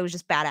said he thought it was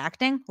just bad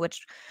acting,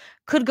 which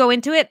could go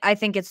into it. I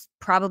think it's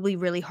probably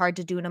really hard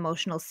to do an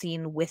emotional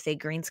scene with a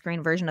green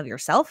screen version of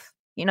yourself.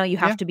 You Yeah.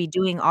 have to be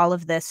doing all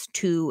of this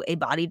to a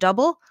body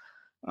double.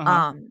 Uh-huh.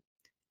 Um,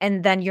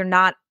 and then you're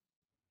not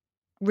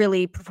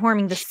really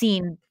performing the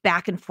scene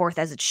back and forth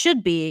as it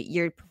should be.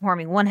 You're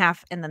performing one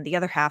half and then the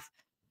other half.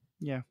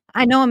 Yeah.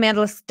 I know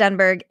Amanda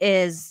Stenberg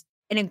is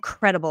an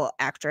incredible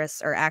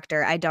actress or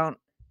actor. I don't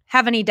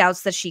have any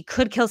doubts that she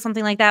could kill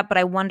something like that, but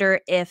I wonder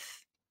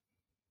if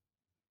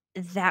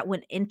that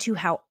went into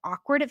how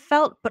awkward it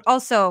felt. But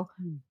also,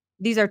 Mm.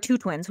 these are two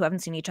twins who haven't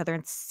seen each other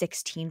in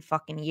 16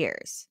 fucking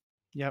years.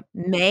 Yep.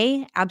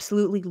 May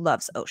absolutely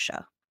loves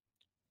Osha.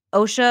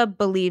 Osha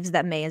believes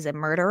that May is a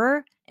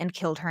murderer and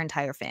killed her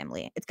entire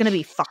family. It's gonna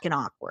be fucking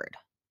awkward.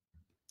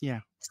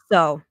 Yeah.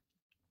 So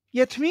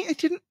Yeah, to me it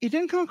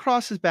didn't come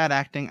across as bad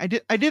acting. I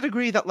did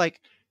agree that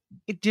like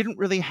it didn't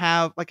really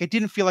have like I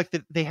didn't feel like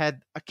that they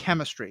had a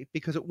chemistry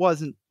because it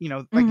wasn't, like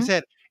I mhm,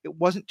 said, it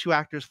wasn't two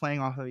actors playing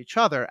off of each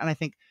other. And I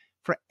think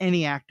for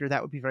any actor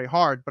that would be very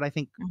hard. But I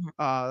think mhm,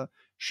 uh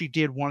she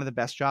did one of the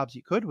best jobs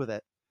you could with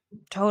it.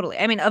 totally.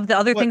 I mean, of the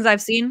other But things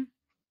I've seen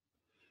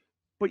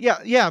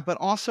yeah, but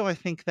also I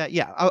think that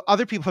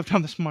other people have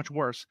done this much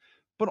worse.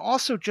 But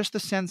also just the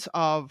sense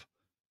of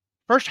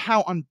first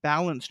how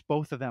unbalanced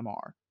both of them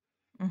are.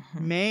 mhm,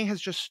 May has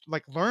just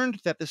like learned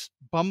that this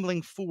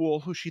bumbling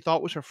fool who she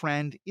thought was her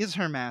friend is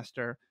her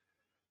master,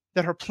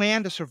 that her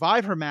plan to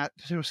survive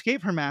to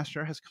escape her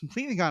master has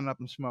completely gone up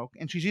in smoke,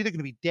 and she's either going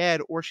to be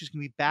dead or she's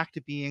going to be back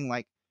to being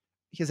like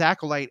his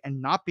acolyte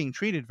and not being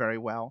treated very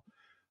well.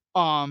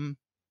 Um,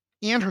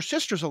 and her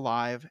sister's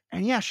alive,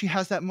 and yeah, she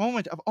has that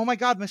moment of, oh my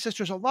god, my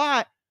sister's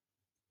alive.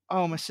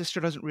 Oh, my sister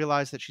doesn't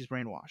realize that she's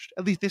brainwashed.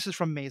 At least this is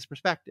from May's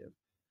perspective,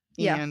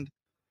 yeah. and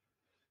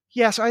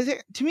yeah, so I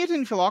think to me it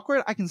didn't feel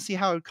awkward. I can see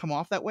how it would come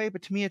off that way,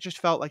 but to me it just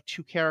felt like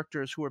two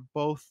characters who were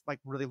both like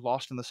really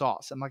lost in the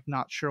sauce and like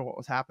not sure what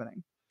was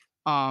happening.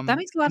 That Um,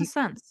 makes a lot of and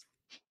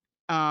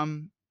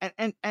sense.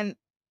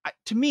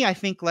 to me, I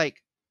think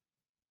like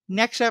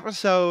next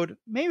episode,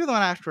 maybe the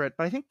one after it,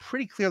 but I think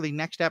pretty clearly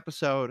next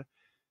episode,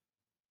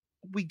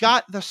 we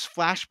got this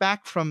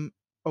flashback from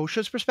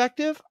Osha's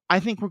perspective. I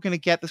think we're going to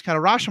get this kind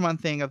of Rashomon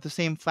thing of the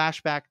same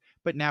flashback,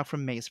 but now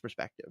from May's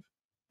perspective,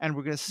 and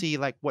we're going to see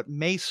like what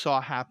May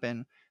saw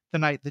happen the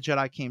night the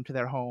Jedi came to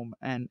their home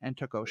and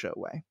took Osha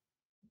away.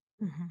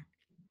 Mhm.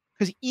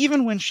 Because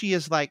even when she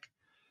is like,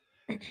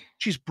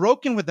 she's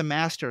broken with the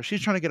Master,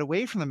 she's trying to get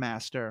away from the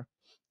Master.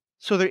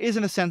 So there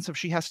isn't a sense of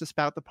she has to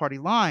spout the party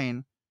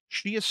line.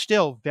 She is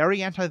still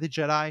very anti the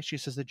Jedi. She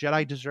says the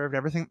Jedi deserved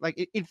everything. Like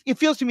it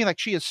feels to me like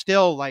she is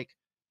still like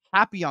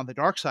happy on the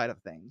dark side of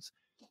things.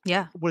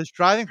 Yeah. What is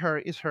driving her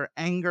is her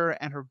anger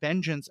and her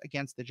vengeance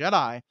against the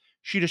Jedi.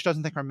 She just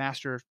doesn't think her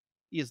master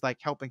is like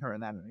helping her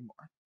in that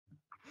anymore.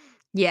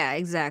 Yeah,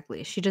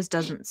 exactly. She just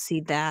doesn't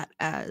see that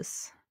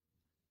as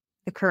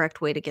the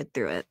correct way to get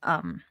through it.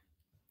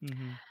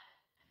 Mm-hmm.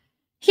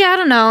 Yeah, I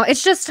don't know.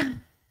 It's just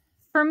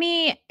for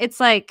me, it's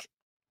like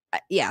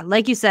yeah,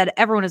 like you said,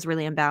 everyone is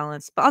really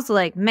imbalanced. But also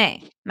like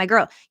May, my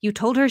girl, you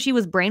told her she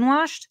was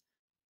brainwashed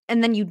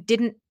and then you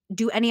didn't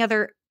do any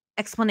other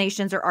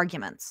explanations or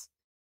arguments.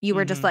 You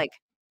were just Mm-hmm. like,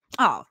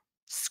 "Oh,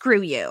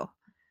 screw you.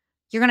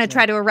 You're going to Yeah.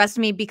 try to arrest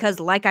me because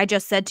like I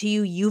just said to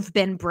you, you've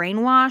been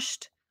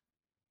brainwashed.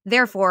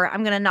 Therefore,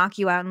 I'm going to knock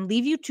you out and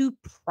leave you to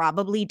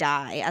probably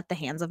die at the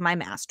hands of my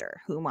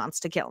master who wants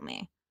to kill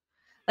me."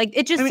 Like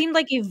it I just mean, seemed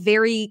like a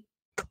very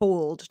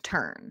cold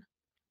turn.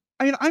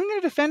 I'm going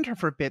to defend her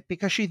for a bit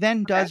because she then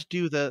Okay. does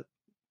do the,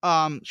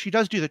 she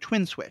does do the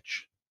twin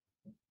switch.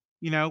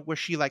 Where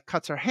she like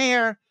cuts her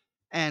hair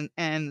and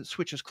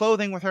switches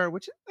clothing with her,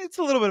 which it's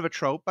a little bit of a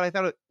trope, but I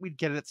thought we'd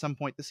get it at some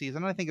point this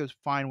season. I think it was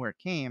fine where it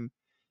came,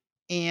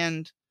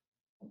 and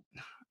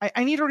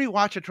I need to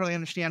rewatch it to really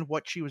understand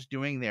what she was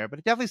doing there. But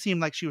it definitely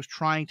seemed like she was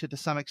trying to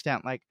some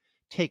extent, like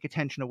take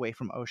attention away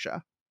from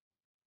Osha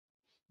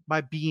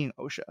by being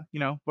Osha,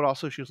 but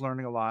also she was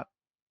learning a lot.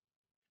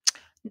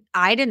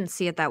 I didn't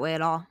see it that way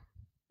at all.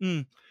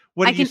 Mm.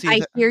 What did you see? Is I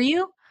it? hear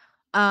you.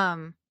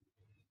 Um,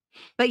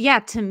 but yeah,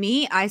 to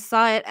me, I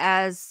saw it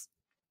as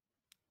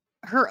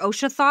her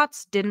OSHA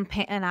thoughts didn't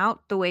pan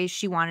out the way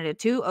she wanted it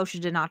to.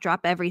 OSHA did not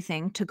drop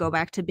everything to go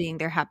back to being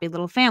their happy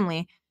little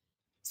family.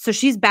 So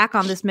she's back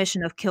on this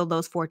mission of kill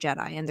those 4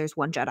 Jedi, and there's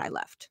 1 Jedi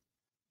left.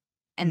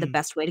 And the Mm.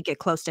 best way to get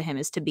close to him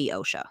is to be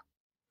OSHA.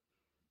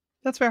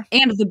 That's fair.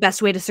 And the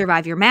best way to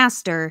survive your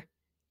master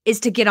is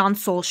to get on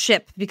Soul's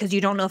ship because you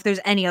don't know if there's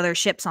any other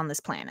ships on this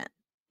planet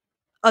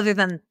other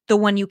than the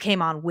one you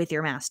came on with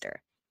your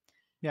master.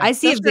 Yeah, I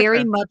see that's it very very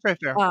fair. much, That's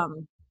very fair.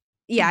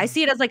 yeah, I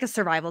see it as like a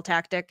survival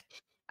tactic.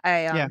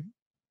 I, Yeah.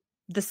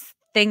 this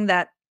thing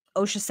that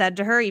OSHA said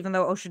to her, even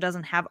though OSHA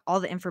doesn't have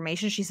all the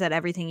information, she said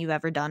everything you've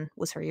ever done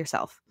was for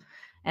yourself.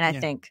 And I Yeah.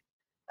 think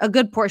a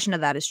good portion of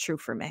that is true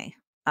for May.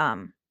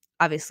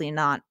 Obviously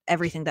not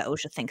everything that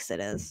OSHA thinks it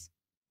is,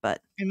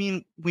 but I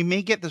mean, we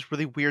may get this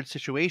really weird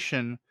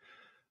situation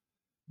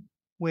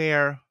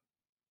where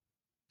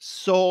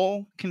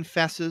Soul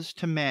confesses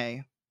to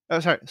May. Oh,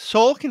 sorry.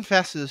 Soul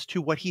confesses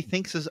to what he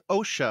thinks is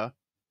Osha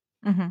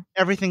mhm,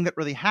 everything that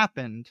really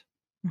happened,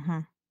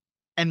 mhm,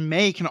 and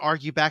May can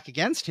argue back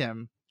against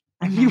him.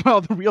 And mhm.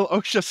 meanwhile, the real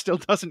Osha still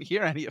doesn't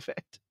hear any of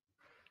it.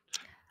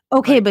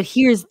 Okay, Like, but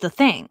here's the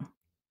thing.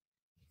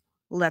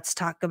 Let's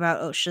talk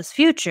about OSHA's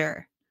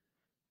future.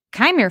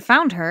 Chimera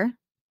found her.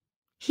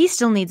 He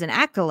still needs an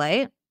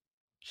acolyte.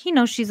 He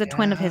knows she's a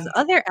twin of his yeah.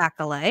 other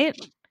acolyte.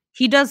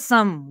 He does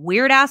some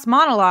weird ass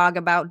monologue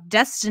about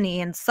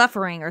destiny and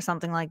suffering or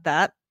something like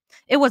that.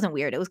 It wasn't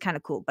weird. It was kind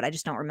of cool, but I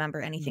just don't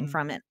remember anything Mhm.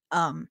 from it.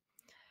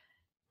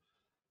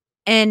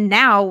 And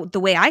now the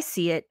way I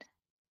see it,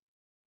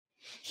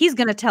 he's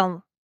going to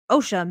tell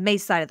Osha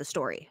May's side of the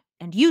story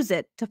and use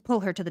it to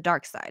pull her to the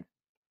dark side.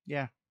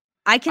 Yeah.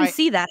 I can I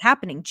see that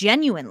happening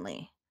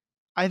genuinely.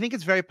 I think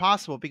it's very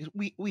possible because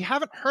we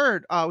haven't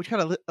heard. We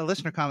got a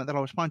listener comment that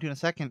I'll respond to in a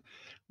second.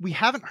 We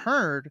haven't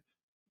heard,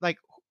 like,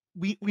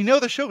 we know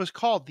the show is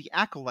called The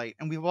Acolyte,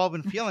 and we've all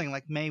been feeling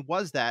like May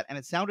was that, and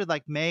it sounded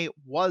like May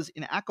was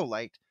an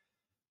acolyte.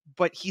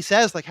 But he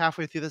says, like,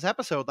 halfway through this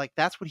episode, like,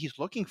 that's what he's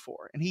looking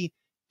for, and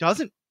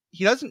doesn't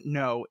he doesn't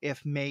know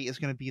if May is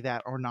going to be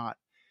that or not.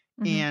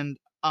 Mhm.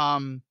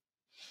 And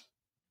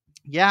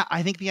yeah,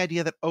 I think the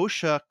idea that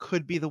Osha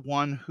could be the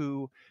one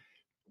who,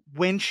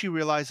 when she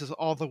realizes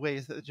all the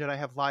ways that the Jedi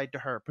have lied to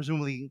her,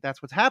 presumably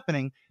that's what's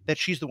happening, that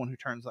she's the one who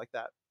turns like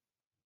that.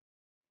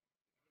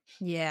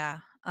 Yeah.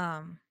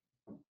 I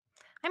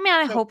mean,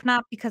 I So, hope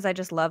not because I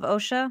just love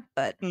OSHA,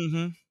 but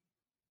mhm.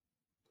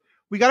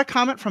 We got a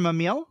comment from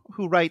Emil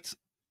who writes,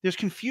 "There's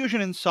confusion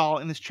in Saul.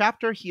 In this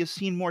chapter, he is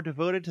seen more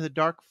devoted to the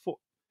dark.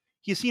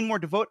 He is seen more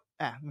devote.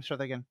 Let me start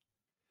that again.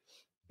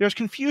 There's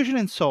confusion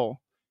in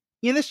Soul.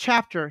 In this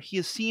chapter, he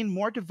is seen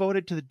more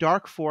devoted to the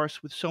dark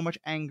force with so much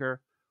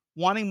anger,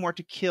 wanting more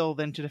to kill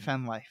than to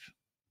defend life."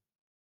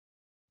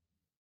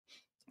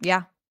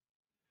 yeah.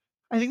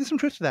 I think there's some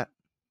truth to that.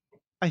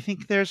 I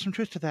think there's some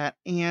truth to that,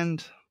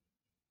 and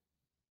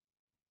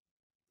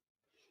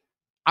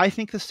I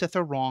think the Sith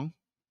are wrong.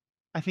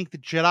 I think the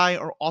Jedi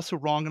are also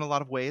wrong in a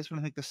lot of ways, but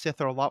I think the Sith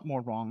are a lot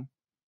more wrong.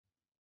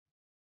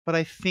 But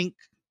I think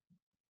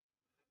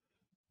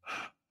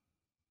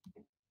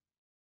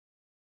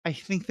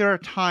there are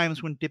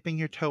times when dipping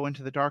your toe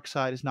into the dark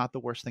side is not the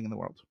worst thing in the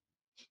world.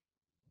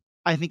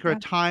 I think there are Yeah.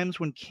 times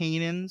when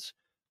Kanan's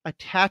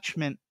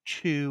attachment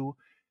to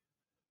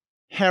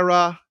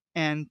Hera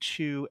and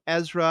to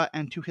Ezra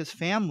and to his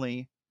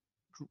family,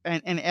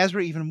 and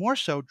Ezra even more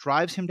so,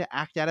 drives him to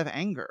act out of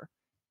anger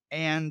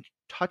and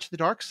touch the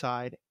dark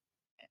side,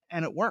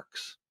 and it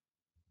works.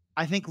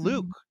 I think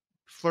Luke Mhm.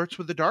 flirts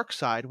with the dark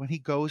side when he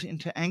goes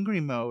into angry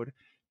mode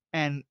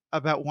and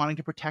about wanting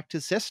to protect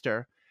his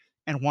sister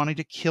and wanting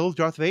to kill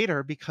Darth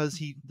Vader because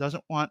he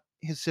doesn't want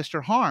his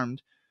sister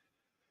harmed.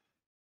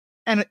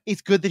 And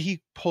it's good that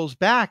he pulls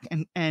back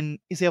and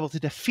is able to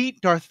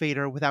defeat Darth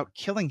Vader without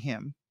killing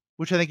him,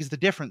 which I think is the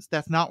difference.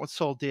 That's not what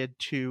Soul did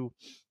to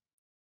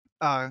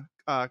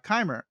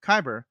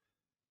Kyber,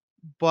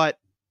 but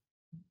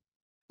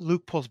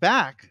Luke pulls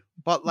back.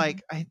 But Mhm.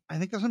 like, I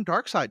think there's some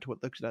dark side to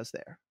what Luke does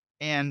there,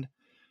 and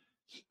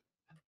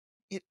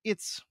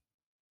it's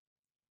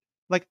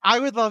like I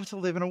would love to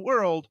live in a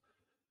world.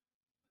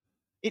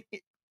 It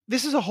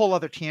This is a whole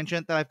other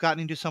tangent that I've gotten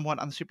into somewhat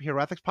on the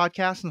Superhero Ethics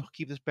podcast, and I'll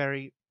keep this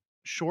very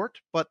short.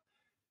 But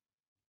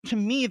to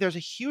me, there's a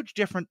huge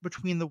difference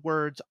between the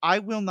words "I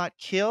will not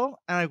kill"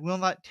 and "I will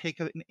not take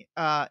an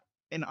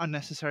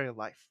unnecessary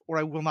life" or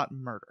 "I will not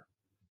murder,"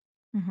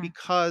 Mhm.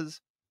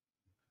 because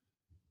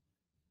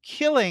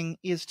killing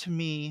is to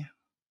me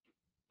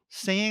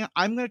saying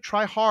I'm going to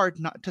try hard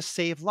not to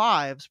save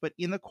lives, but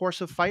in the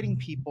course of fighting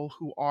people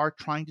who are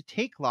trying to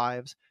take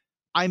lives,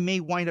 I may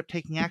wind up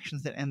taking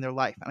actions that end their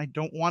life, and I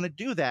don't want to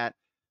do that.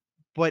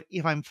 But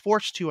if I'm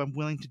forced to, I'm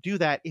willing to do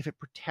that if it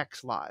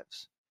protects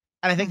lives.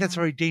 And I think that's a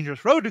Mhm. very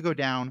dangerous road to go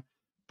down.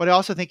 But I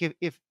also think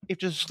if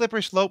just a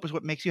slippery slope is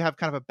what makes you have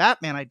kind of a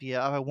Batman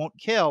idea of I won't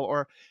kill,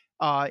 or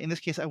in this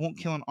case, I won't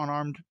kill an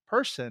unarmed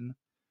person,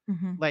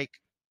 Mhm.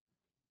 like,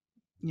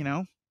 you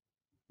know,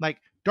 like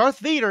Darth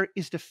Vader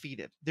is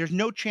defeated. There's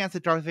no chance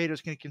that Darth Vader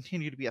is going to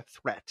continue to be a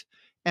threat.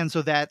 And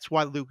so that's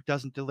why Luke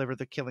doesn't deliver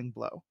the killing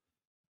blow.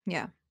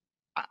 Yeah.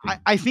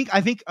 I think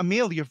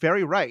Emil, you're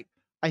very right.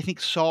 I think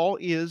Saul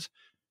is,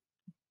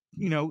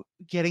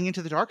 getting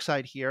into the dark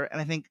side here, and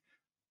I think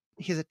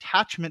his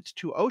attachment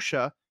to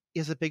Osha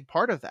is a big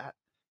part of that.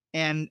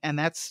 And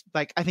that's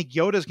like I think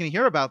Yoda's going to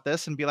hear about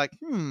this and be like,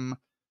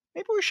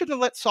 maybe we shouldn't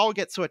have let Saul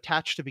get so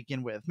attached to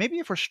begin with. Maybe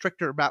if we're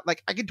stricter about,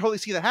 like, I can totally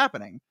see that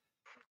happening.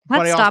 But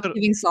Let's I stop also,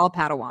 giving Saul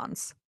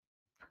Padawans.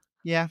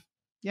 yeah,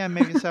 yeah,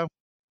 maybe so,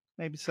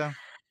 maybe so.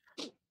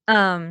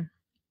 Um,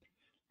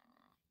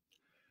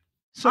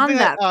 Something on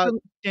that that,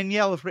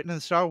 Danielle of Written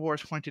in Star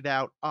Wars pointed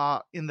out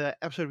in the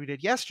episode we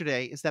did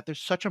yesterday is that there's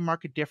such a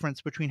marked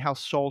difference between how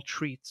Soul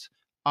treats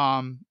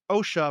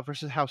Osha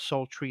versus how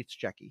Soul treats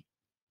Jackie.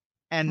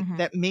 And Mhm.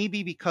 that may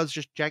be because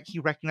just he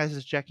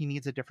recognizes Jackie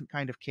needs a different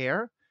kind of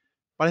care.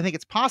 But I think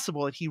it's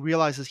possible that he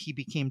realizes he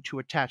became too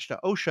attached to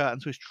Osha,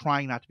 and so he's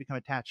trying not to become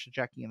attached to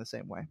Jackie in the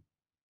same way.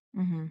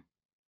 Mhm.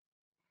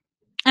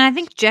 And I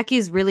think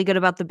Jackie's really good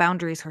about the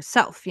boundaries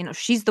herself.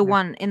 She's the Yeah,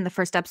 one in the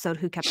first episode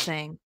who kept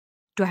saying,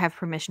 "Do I have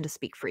permission to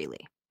speak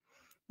freely?"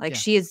 Like, yeah,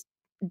 she is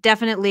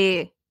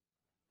definitely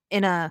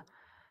in a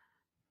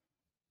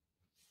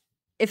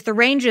if the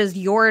range is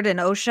Yord and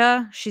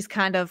Osha, she's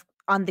kind of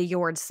on the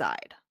Yord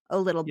side a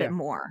little bit yeah.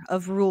 more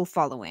of rule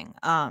following.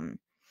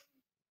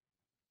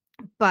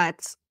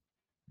 But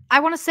I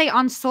wanna say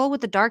on Soul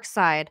with the Dark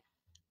Side,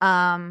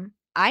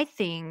 I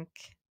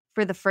think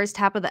for the first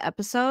half of the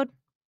episode,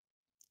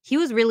 he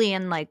was really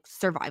in, like,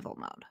 survival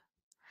mode.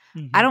 I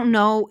Hmm. don't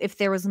know if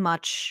there was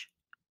much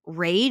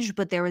rage,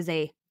 but there was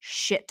a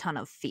shit ton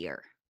of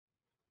fear.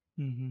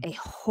 Hmm. A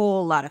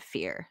whole lot of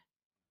fear,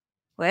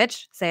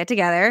 which, say it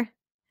together,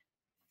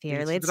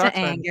 fear Leads to the leads to dark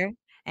side. anger,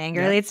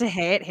 anger Yep. leads to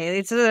hate, hate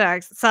leads to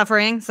the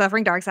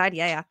suffering, dark side,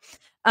 yeah,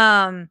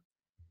 yeah.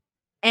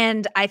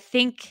 And I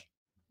think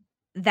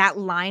that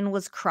line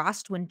was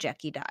crossed when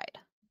Jackie died,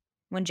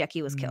 when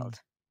Jackie was Mm,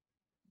 killed.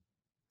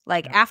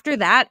 Like, yep. after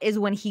that is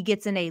when he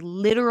gets in a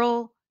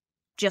literal,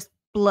 just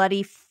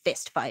bloody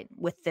fist fight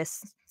with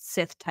this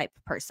Sith type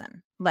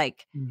person.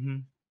 Like,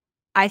 Hmm.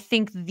 I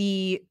think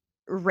the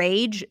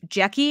rage,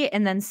 Jackie,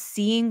 and then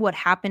seeing what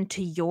happened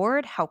to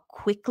Yord, how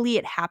quickly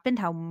it happened,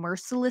 how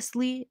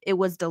mercilessly it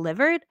was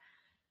delivered,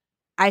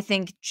 I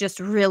think just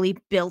really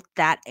built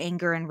that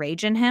anger and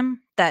rage in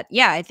him that,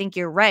 yeah, I think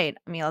you're right,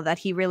 Emil, that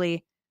he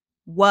really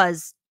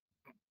was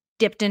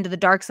dipped into the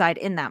dark side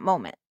in that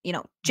moment. Hmm.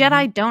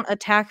 Jedi don't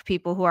attack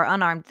people who are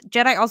unarmed.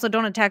 Jedi also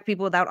don't attack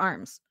people without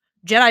arms.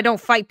 Jedi don't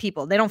fight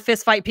people. They don't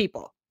fist fight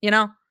people, you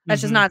know?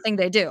 That's just Hmm. not a thing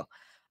they do.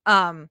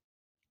 Um,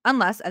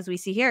 unless, as we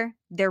see here,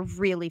 they're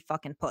really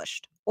fucking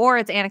pushed. Or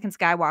it's Anakin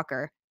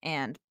Skywalker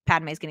and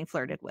Padme's getting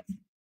flirted with.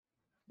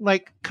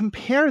 Like,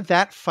 compare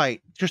that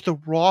fight, just the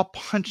raw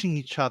punching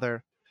each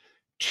other,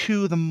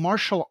 to the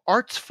martial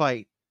arts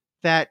fight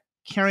that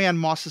Carrie-Anne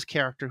Moss's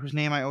character, whose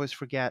name I always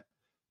forget,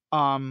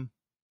 um,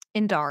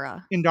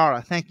 Indara.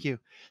 Indara, thank you.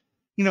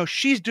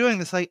 She's doing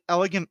this like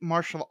elegant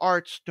martial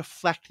arts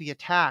deflect the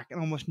attack and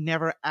almost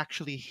never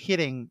actually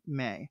hitting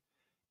May.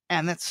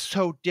 And that's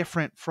so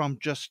different from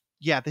just,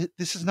 yeah,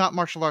 this is not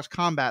martial arts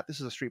combat. This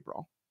is a street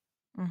brawl.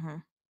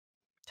 Mhm.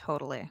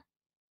 Totally.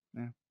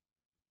 Yeah.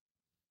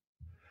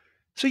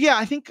 So yeah,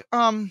 I think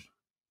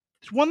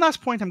there's one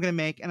last point I'm going to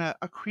make, and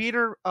a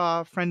creator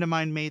friend of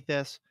mine made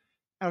this,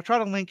 I'll try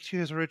to link to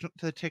his original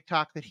to the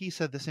TikTok that he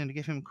said this in to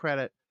give him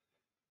credit.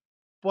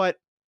 But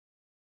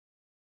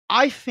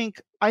I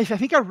think I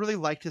really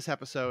liked this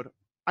episode.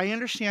 I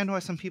understand why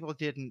some people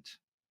didn't.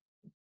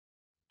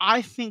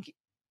 I think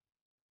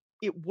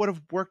it would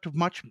have worked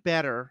much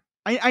better.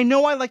 I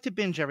know I like to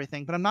binge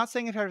everything, but I'm not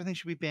saying if everything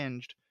should be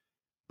binged.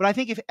 But I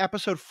think if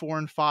episode 4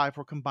 and 5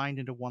 were combined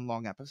into one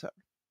long episode.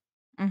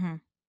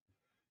 Mhm.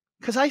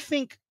 Because I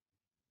think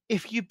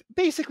if you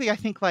basically, I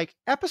think like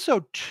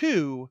episode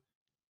 2,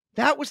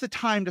 that was the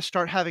time to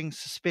start having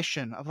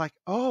suspicion of like,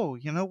 oh,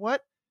 you know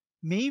what?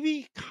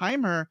 Maybe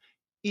Keimer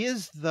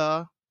is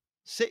the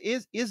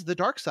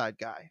dark side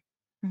guy.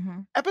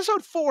 Mhm.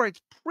 Episode 4,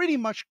 it's pretty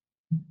much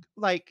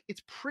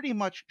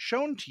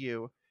shown to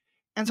you.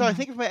 And so I Mhm.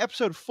 think if by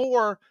episode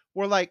 4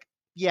 we're like,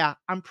 yeah,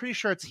 I'm pretty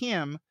sure it's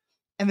him,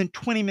 and then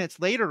 20 minutes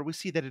later we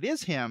see that it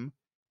is him,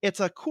 it's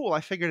a cool,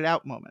 I figured it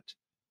out moment.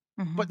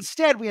 But Mhm.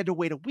 instead we had to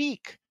wait a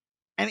week.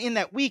 And in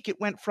that week it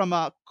went from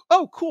a,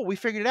 oh cool, we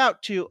figured it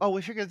out to, oh,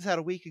 we figured this out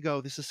a week ago.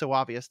 This is so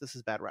obvious. This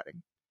is bad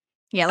writing.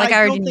 Yeah, And like I I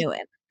already don't think knew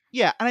it.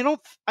 yeah, and I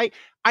don't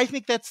I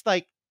think that's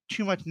like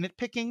too much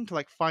nitpicking to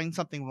like find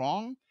something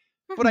wrong.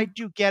 But I Mhm.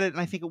 do get it, and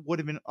I think it would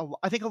have been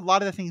I think a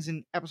lot of the things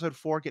in episode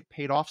 4 get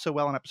paid off so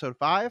well in episode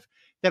 5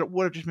 that it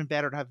would have just been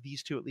better to have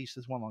these two at least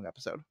as one long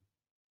episode.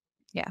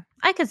 Yeah,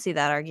 I could see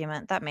that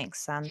argument. That makes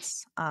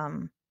sense.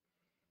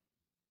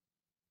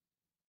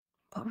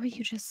 What were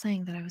you just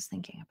saying that I was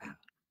thinking about?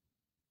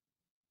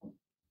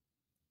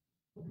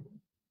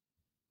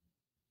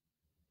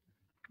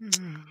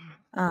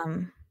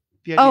 Um,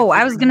 The idea of oh,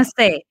 I was figuring gonna out.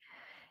 say,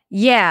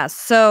 yeah,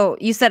 so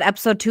you said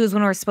episode 2 is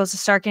when we're supposed to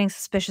start getting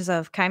suspicious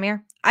of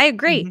Chimere. I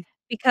agree, Mhm,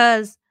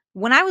 because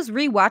when I was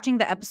rewatching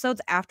the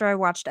episodes after I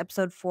watched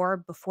episode 4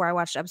 before I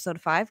watched episode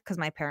 5, because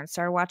my parents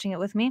started watching it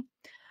with me,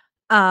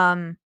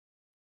 um,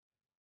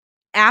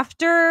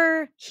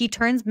 after he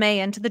turns May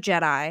into the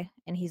Jedi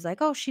and he's like,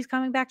 "Oh, she's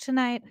coming back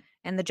tonight,"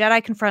 and the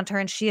Jedi confront her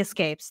and she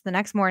escapes, the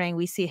next morning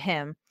we see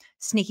him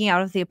sneaking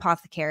out of the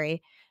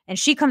apothecary and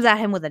she comes at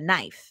him with a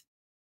knife,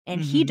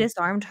 and he mhm.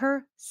 disarmed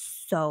her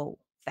so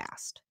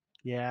fast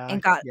Yeah,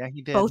 and got yeah,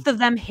 he did. both of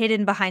them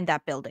hidden behind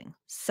that building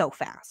so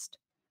fast.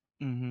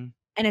 Mhm.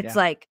 And it's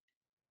Yeah, like,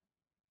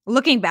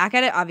 looking back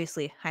at it,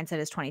 obviously hindsight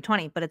is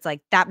 2020, but it's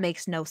like that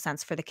makes no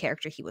sense for the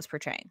character he was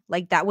portraying.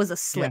 Like that was a yeah,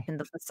 slip in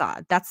the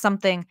facade. That's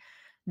something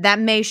that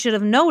May should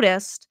have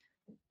noticed.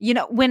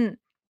 When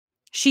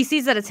she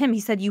sees that it's him, he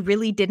said, "You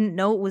really didn't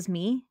know it was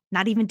me?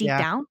 Not even deep yeah,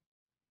 down?"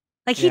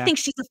 Like he yeah,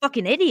 thinks she's a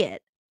fucking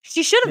idiot.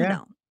 She should have yeah,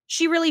 known.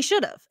 She really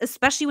should have,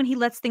 especially when he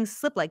lets things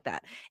slip like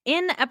that.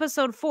 In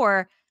episode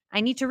 4, I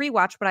need to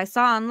rewatch, but I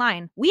saw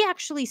online, we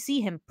actually see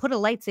him put a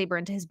lightsaber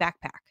into his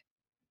backpack.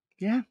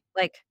 yeah.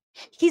 Like,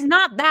 he's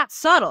not that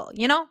subtle,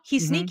 you know?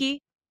 He's Mhm.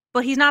 sneaky,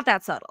 but he's not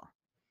that subtle.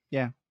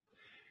 Yeah.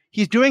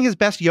 He's doing his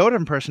best Yoda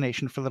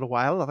impersonation for a little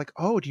while. Like,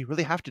 "Oh, do you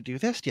really have to do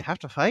this? Do you have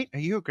to fight? Are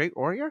you a great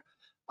warrior?"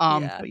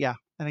 Yeah. But yeah,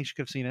 I think she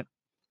could have seen it.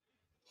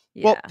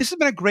 Well, Yeah. this has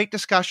been a great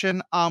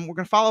discussion. We're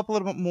gonna follow up a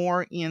little bit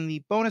more in the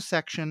bonus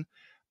section.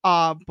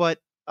 But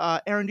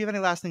Erin, do you have any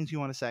last things you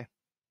want to say?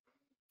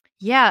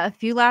 Yeah, a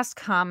few last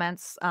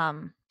comments.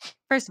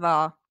 First of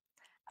all,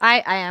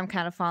 I am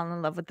kind of falling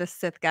in love with this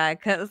Sith guy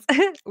because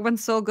when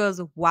Soul goes,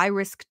 "Why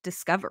risk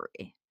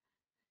discovery?"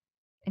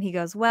 And he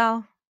goes,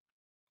 "Well,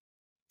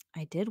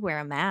 I did wear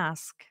a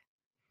mask."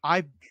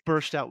 I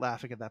burst out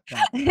laughing at that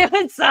point. It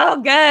was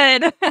so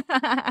good.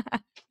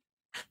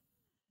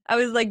 I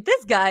was like,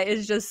 "This guy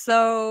is just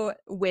so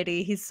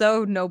witty. He's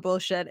so no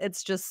bullshit.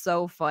 It's just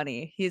so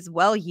funny." He's,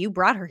 "Well, you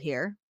brought her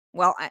here."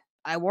 "Well,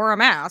 I wore a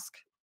mask."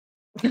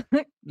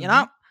 You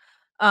know?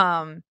 Mhm.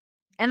 Um,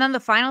 and then the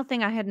final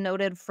thing I had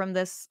noted from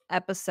this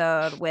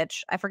episode,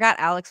 which I forgot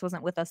Alex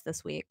wasn't with us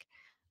this week.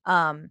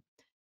 Um,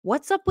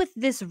 what's up with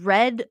this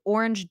red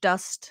orange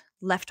dust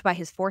left by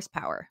his force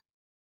power?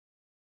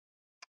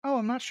 Oh,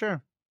 I'm not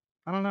sure.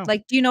 I don't know.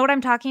 Like, do you know what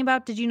I'm talking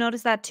about? Did you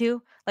notice that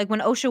too? Like when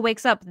Osha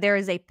wakes up, there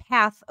is a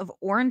path of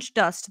orange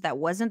dust that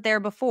wasn't there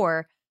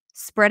before,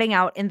 spreading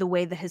out in the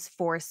way that his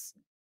force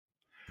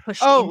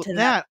pushed Oh, into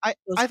that. I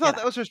those thought Jedi.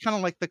 that was just kind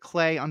of like the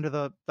clay under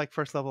the like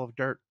first level of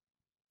dirt.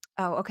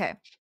 Oh, okay.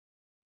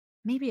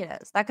 Maybe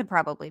it is. That could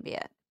probably be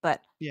it.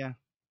 But Yeah.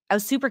 I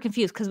was super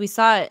confused because we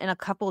saw it in a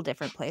couple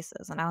different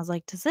places, and I was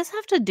like, "Does this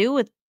have to do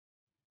with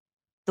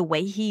the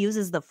way he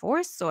uses the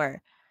Force,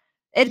 or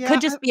it could Yeah,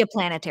 just be a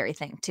planetary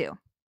thing too?"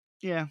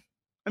 yeah.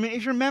 I mean,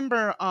 if you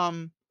remember,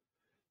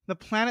 the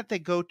planet they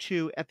go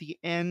to at the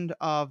end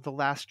of The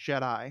Last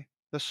Jedi,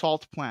 the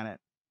salt planet,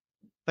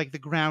 like the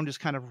ground is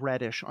kind of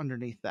reddish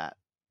underneath that.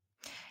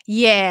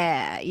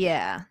 Yeah,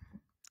 yeah.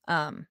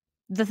 Um,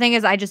 the thing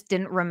is, I just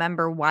didn't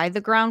remember why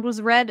the ground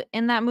was red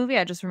in that movie.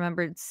 I just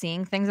remembered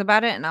seeing things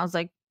about it, and I was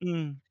like,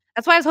 Mm.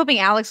 that's why I was hoping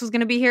Alex was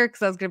gonna be here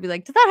because I was gonna be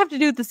like, "Does that have to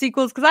do with the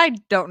sequels?" Because I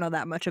don't know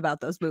that much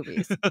about those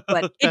movies,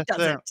 but it That's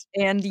fair. doesn't,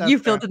 and That's you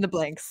fair. filled in the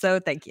blanks, so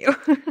thank you.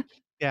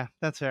 Yeah,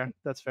 that's fair.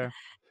 That's fair.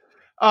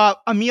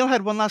 Emil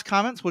had one last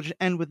comment, so we'll just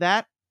end with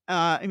that.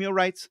 Emil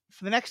writes,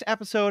 "For the next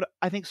episode,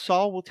 I think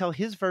Saul will tell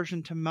his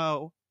version to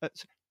Mo.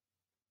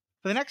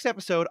 For the next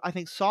episode, I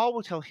think Saul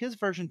will tell his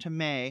version to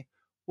May,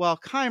 while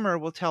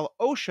Keimer will tell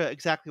Osha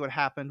exactly what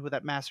happened with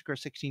that massacre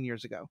 16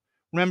 years ago.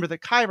 Remember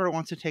that Keimer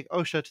wants to take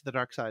Osha to the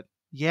dark side.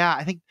 Yeah,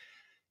 I think,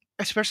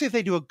 especially if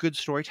they do a good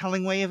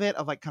storytelling way of it,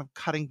 of like kind of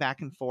cutting back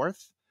and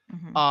forth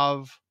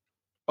of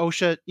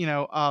Osha,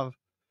 of,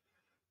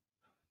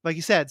 like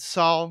you said,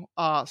 Saul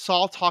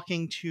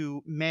talking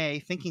to May,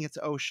 thinking it's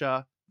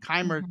Osha,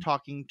 Keimer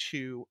talking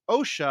to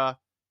Osha.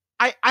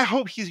 I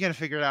hope he's going to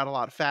figure it out a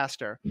lot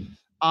faster.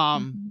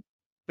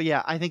 But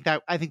yeah, I think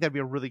that'd be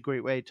a really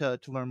great way to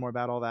learn more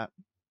about all that.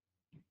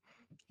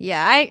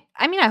 Yeah,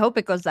 I mean, I hope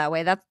it goes that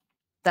way.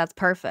 That's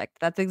perfect.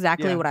 That's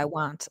exactly what I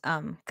want.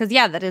 Because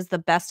yeah, that is the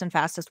best and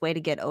fastest way to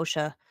get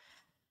Osha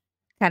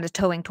kind of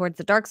towing towards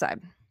the dark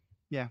side.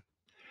 Yeah.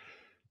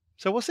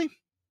 So we'll see.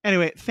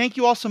 Anyway, thank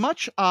you all so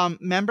much.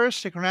 Members,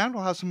 stick around.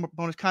 We'll have some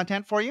bonus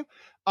content for you.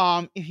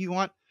 If you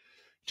want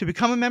to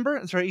become a member,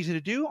 it's very easy to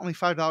do. Only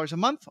 $5 a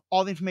month.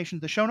 All the information in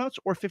the show notes,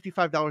 or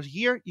 $55 a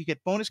year. You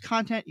get bonus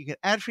content. You get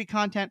ad-free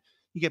content.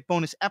 You get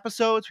bonus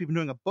episodes. We've been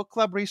doing a book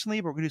club recently,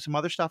 but we're going to do some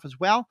other stuff as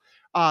well.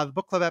 The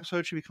book club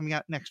episode should be coming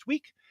out next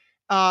week.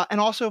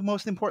 And also,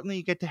 most importantly,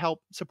 you get to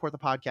help support the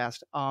podcast.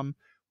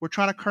 We're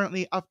trying to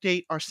currently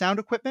update our sound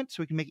equipment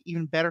so we can make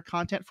even better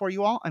content for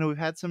you all. I know we've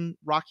had some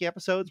rocky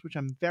episodes, which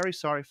I'm very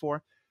sorry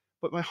for.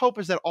 But my hope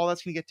is that all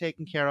that's going to get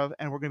taken care of,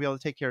 and we're going to be able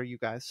to take care of you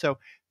guys. So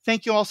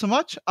thank you all so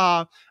much.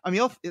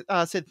 Emil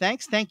said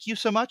thanks. Thank you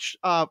so much.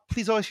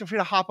 Please always feel free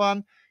to hop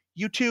on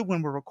YouTube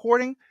when we're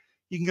recording.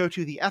 You can go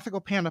to the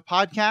Ethical Panda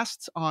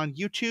Podcasts on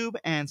YouTube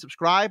and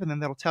subscribe, and then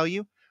that'll tell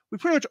you. We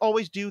pretty much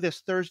always do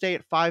this Thursday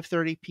at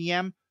 5:30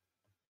 p.m.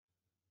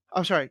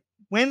 I'm sorry,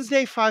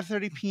 Wednesday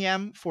 5:30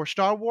 p.m. for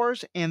Star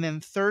Wars, and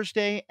then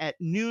Thursday at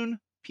noon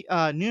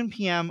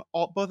p.m.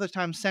 Both the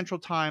times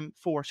Central Time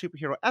for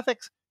Superhero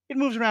Ethics. It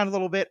moves around a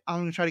little bit.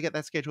 I'm going to try to get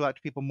that schedule out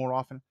to people more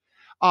often.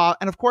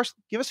 And of course,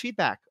 give us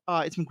feedback.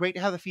 It's been great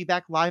to have the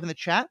feedback live in the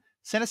chat.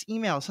 Send us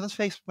emails, send us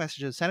Facebook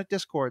messages, send it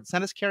Discord,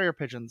 send us carrier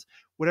pigeons,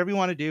 whatever you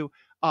want to do.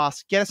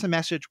 Get us a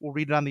message. We'll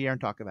read it on the air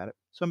and talk about it.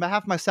 So on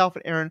behalf of myself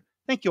and Erin,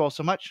 thank you all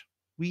so much.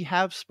 We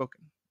have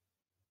spoken.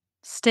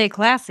 Stay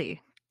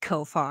classy,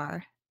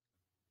 Kofar.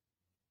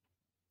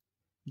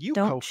 You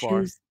don't Kofar.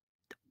 choose.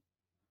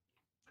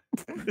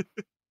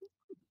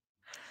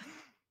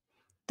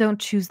 Don't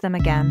choose them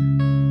again.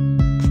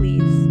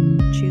 Please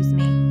choose